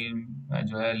दोष मीन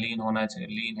जो है लीन होना चाहिए,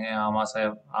 लीन है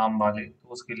आमाशय आम वाले, तो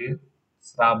उसके लिए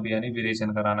श्राप यानी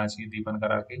विरेचन कराना चाहिए दीपन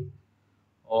करा के।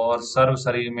 और सर्व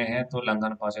शरीर में है तो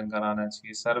लंघन पाचन कराना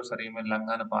चाहिए, सर्व शरीर में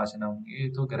लंघन पाचन, ये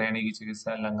तो गृहिणी की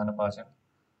चिकित्सा है, लंघन पाचन।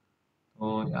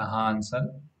 तो यहाँ आंसर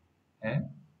है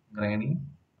गृहिणी।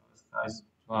 इसका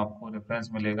जो आपको रेफरेंस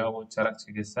मिलेगा वो चरक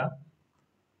चिकित्सा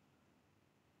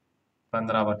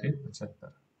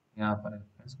 15/75 यहाँ पर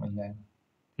रेफरेंस मिल जाएगा।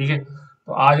 ठीक है,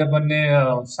 तो आज अपन ने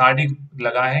साड़ी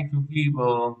लगाए हैं क्योंकि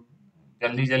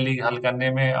जल्दी जल्दी हल करने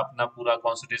में अपना पूरा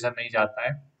कंसंट्रेशन नहीं जाता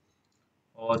है,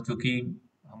 और क्योंकि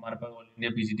हमारे पास ऑल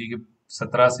इंडिया पीजीडी के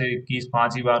 17 से 21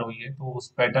 5 ही बार हुई है, तो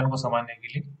उस पैटर्न को समझने के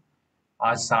लिए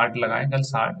आज 60 लगाए, कल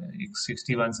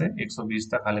 61 से 120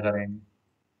 तक हल करेंगे।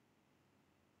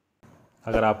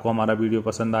 अगर आपको हमारा वीडियो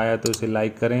पसंद आया तो इसे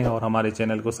लाइक करें और हमारे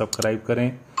चैनल को सब्सक्राइब करें।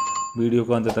 वीडियो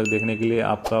को अंत तक देखने के लिए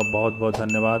आपका बहुत बहुत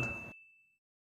धन्यवाद।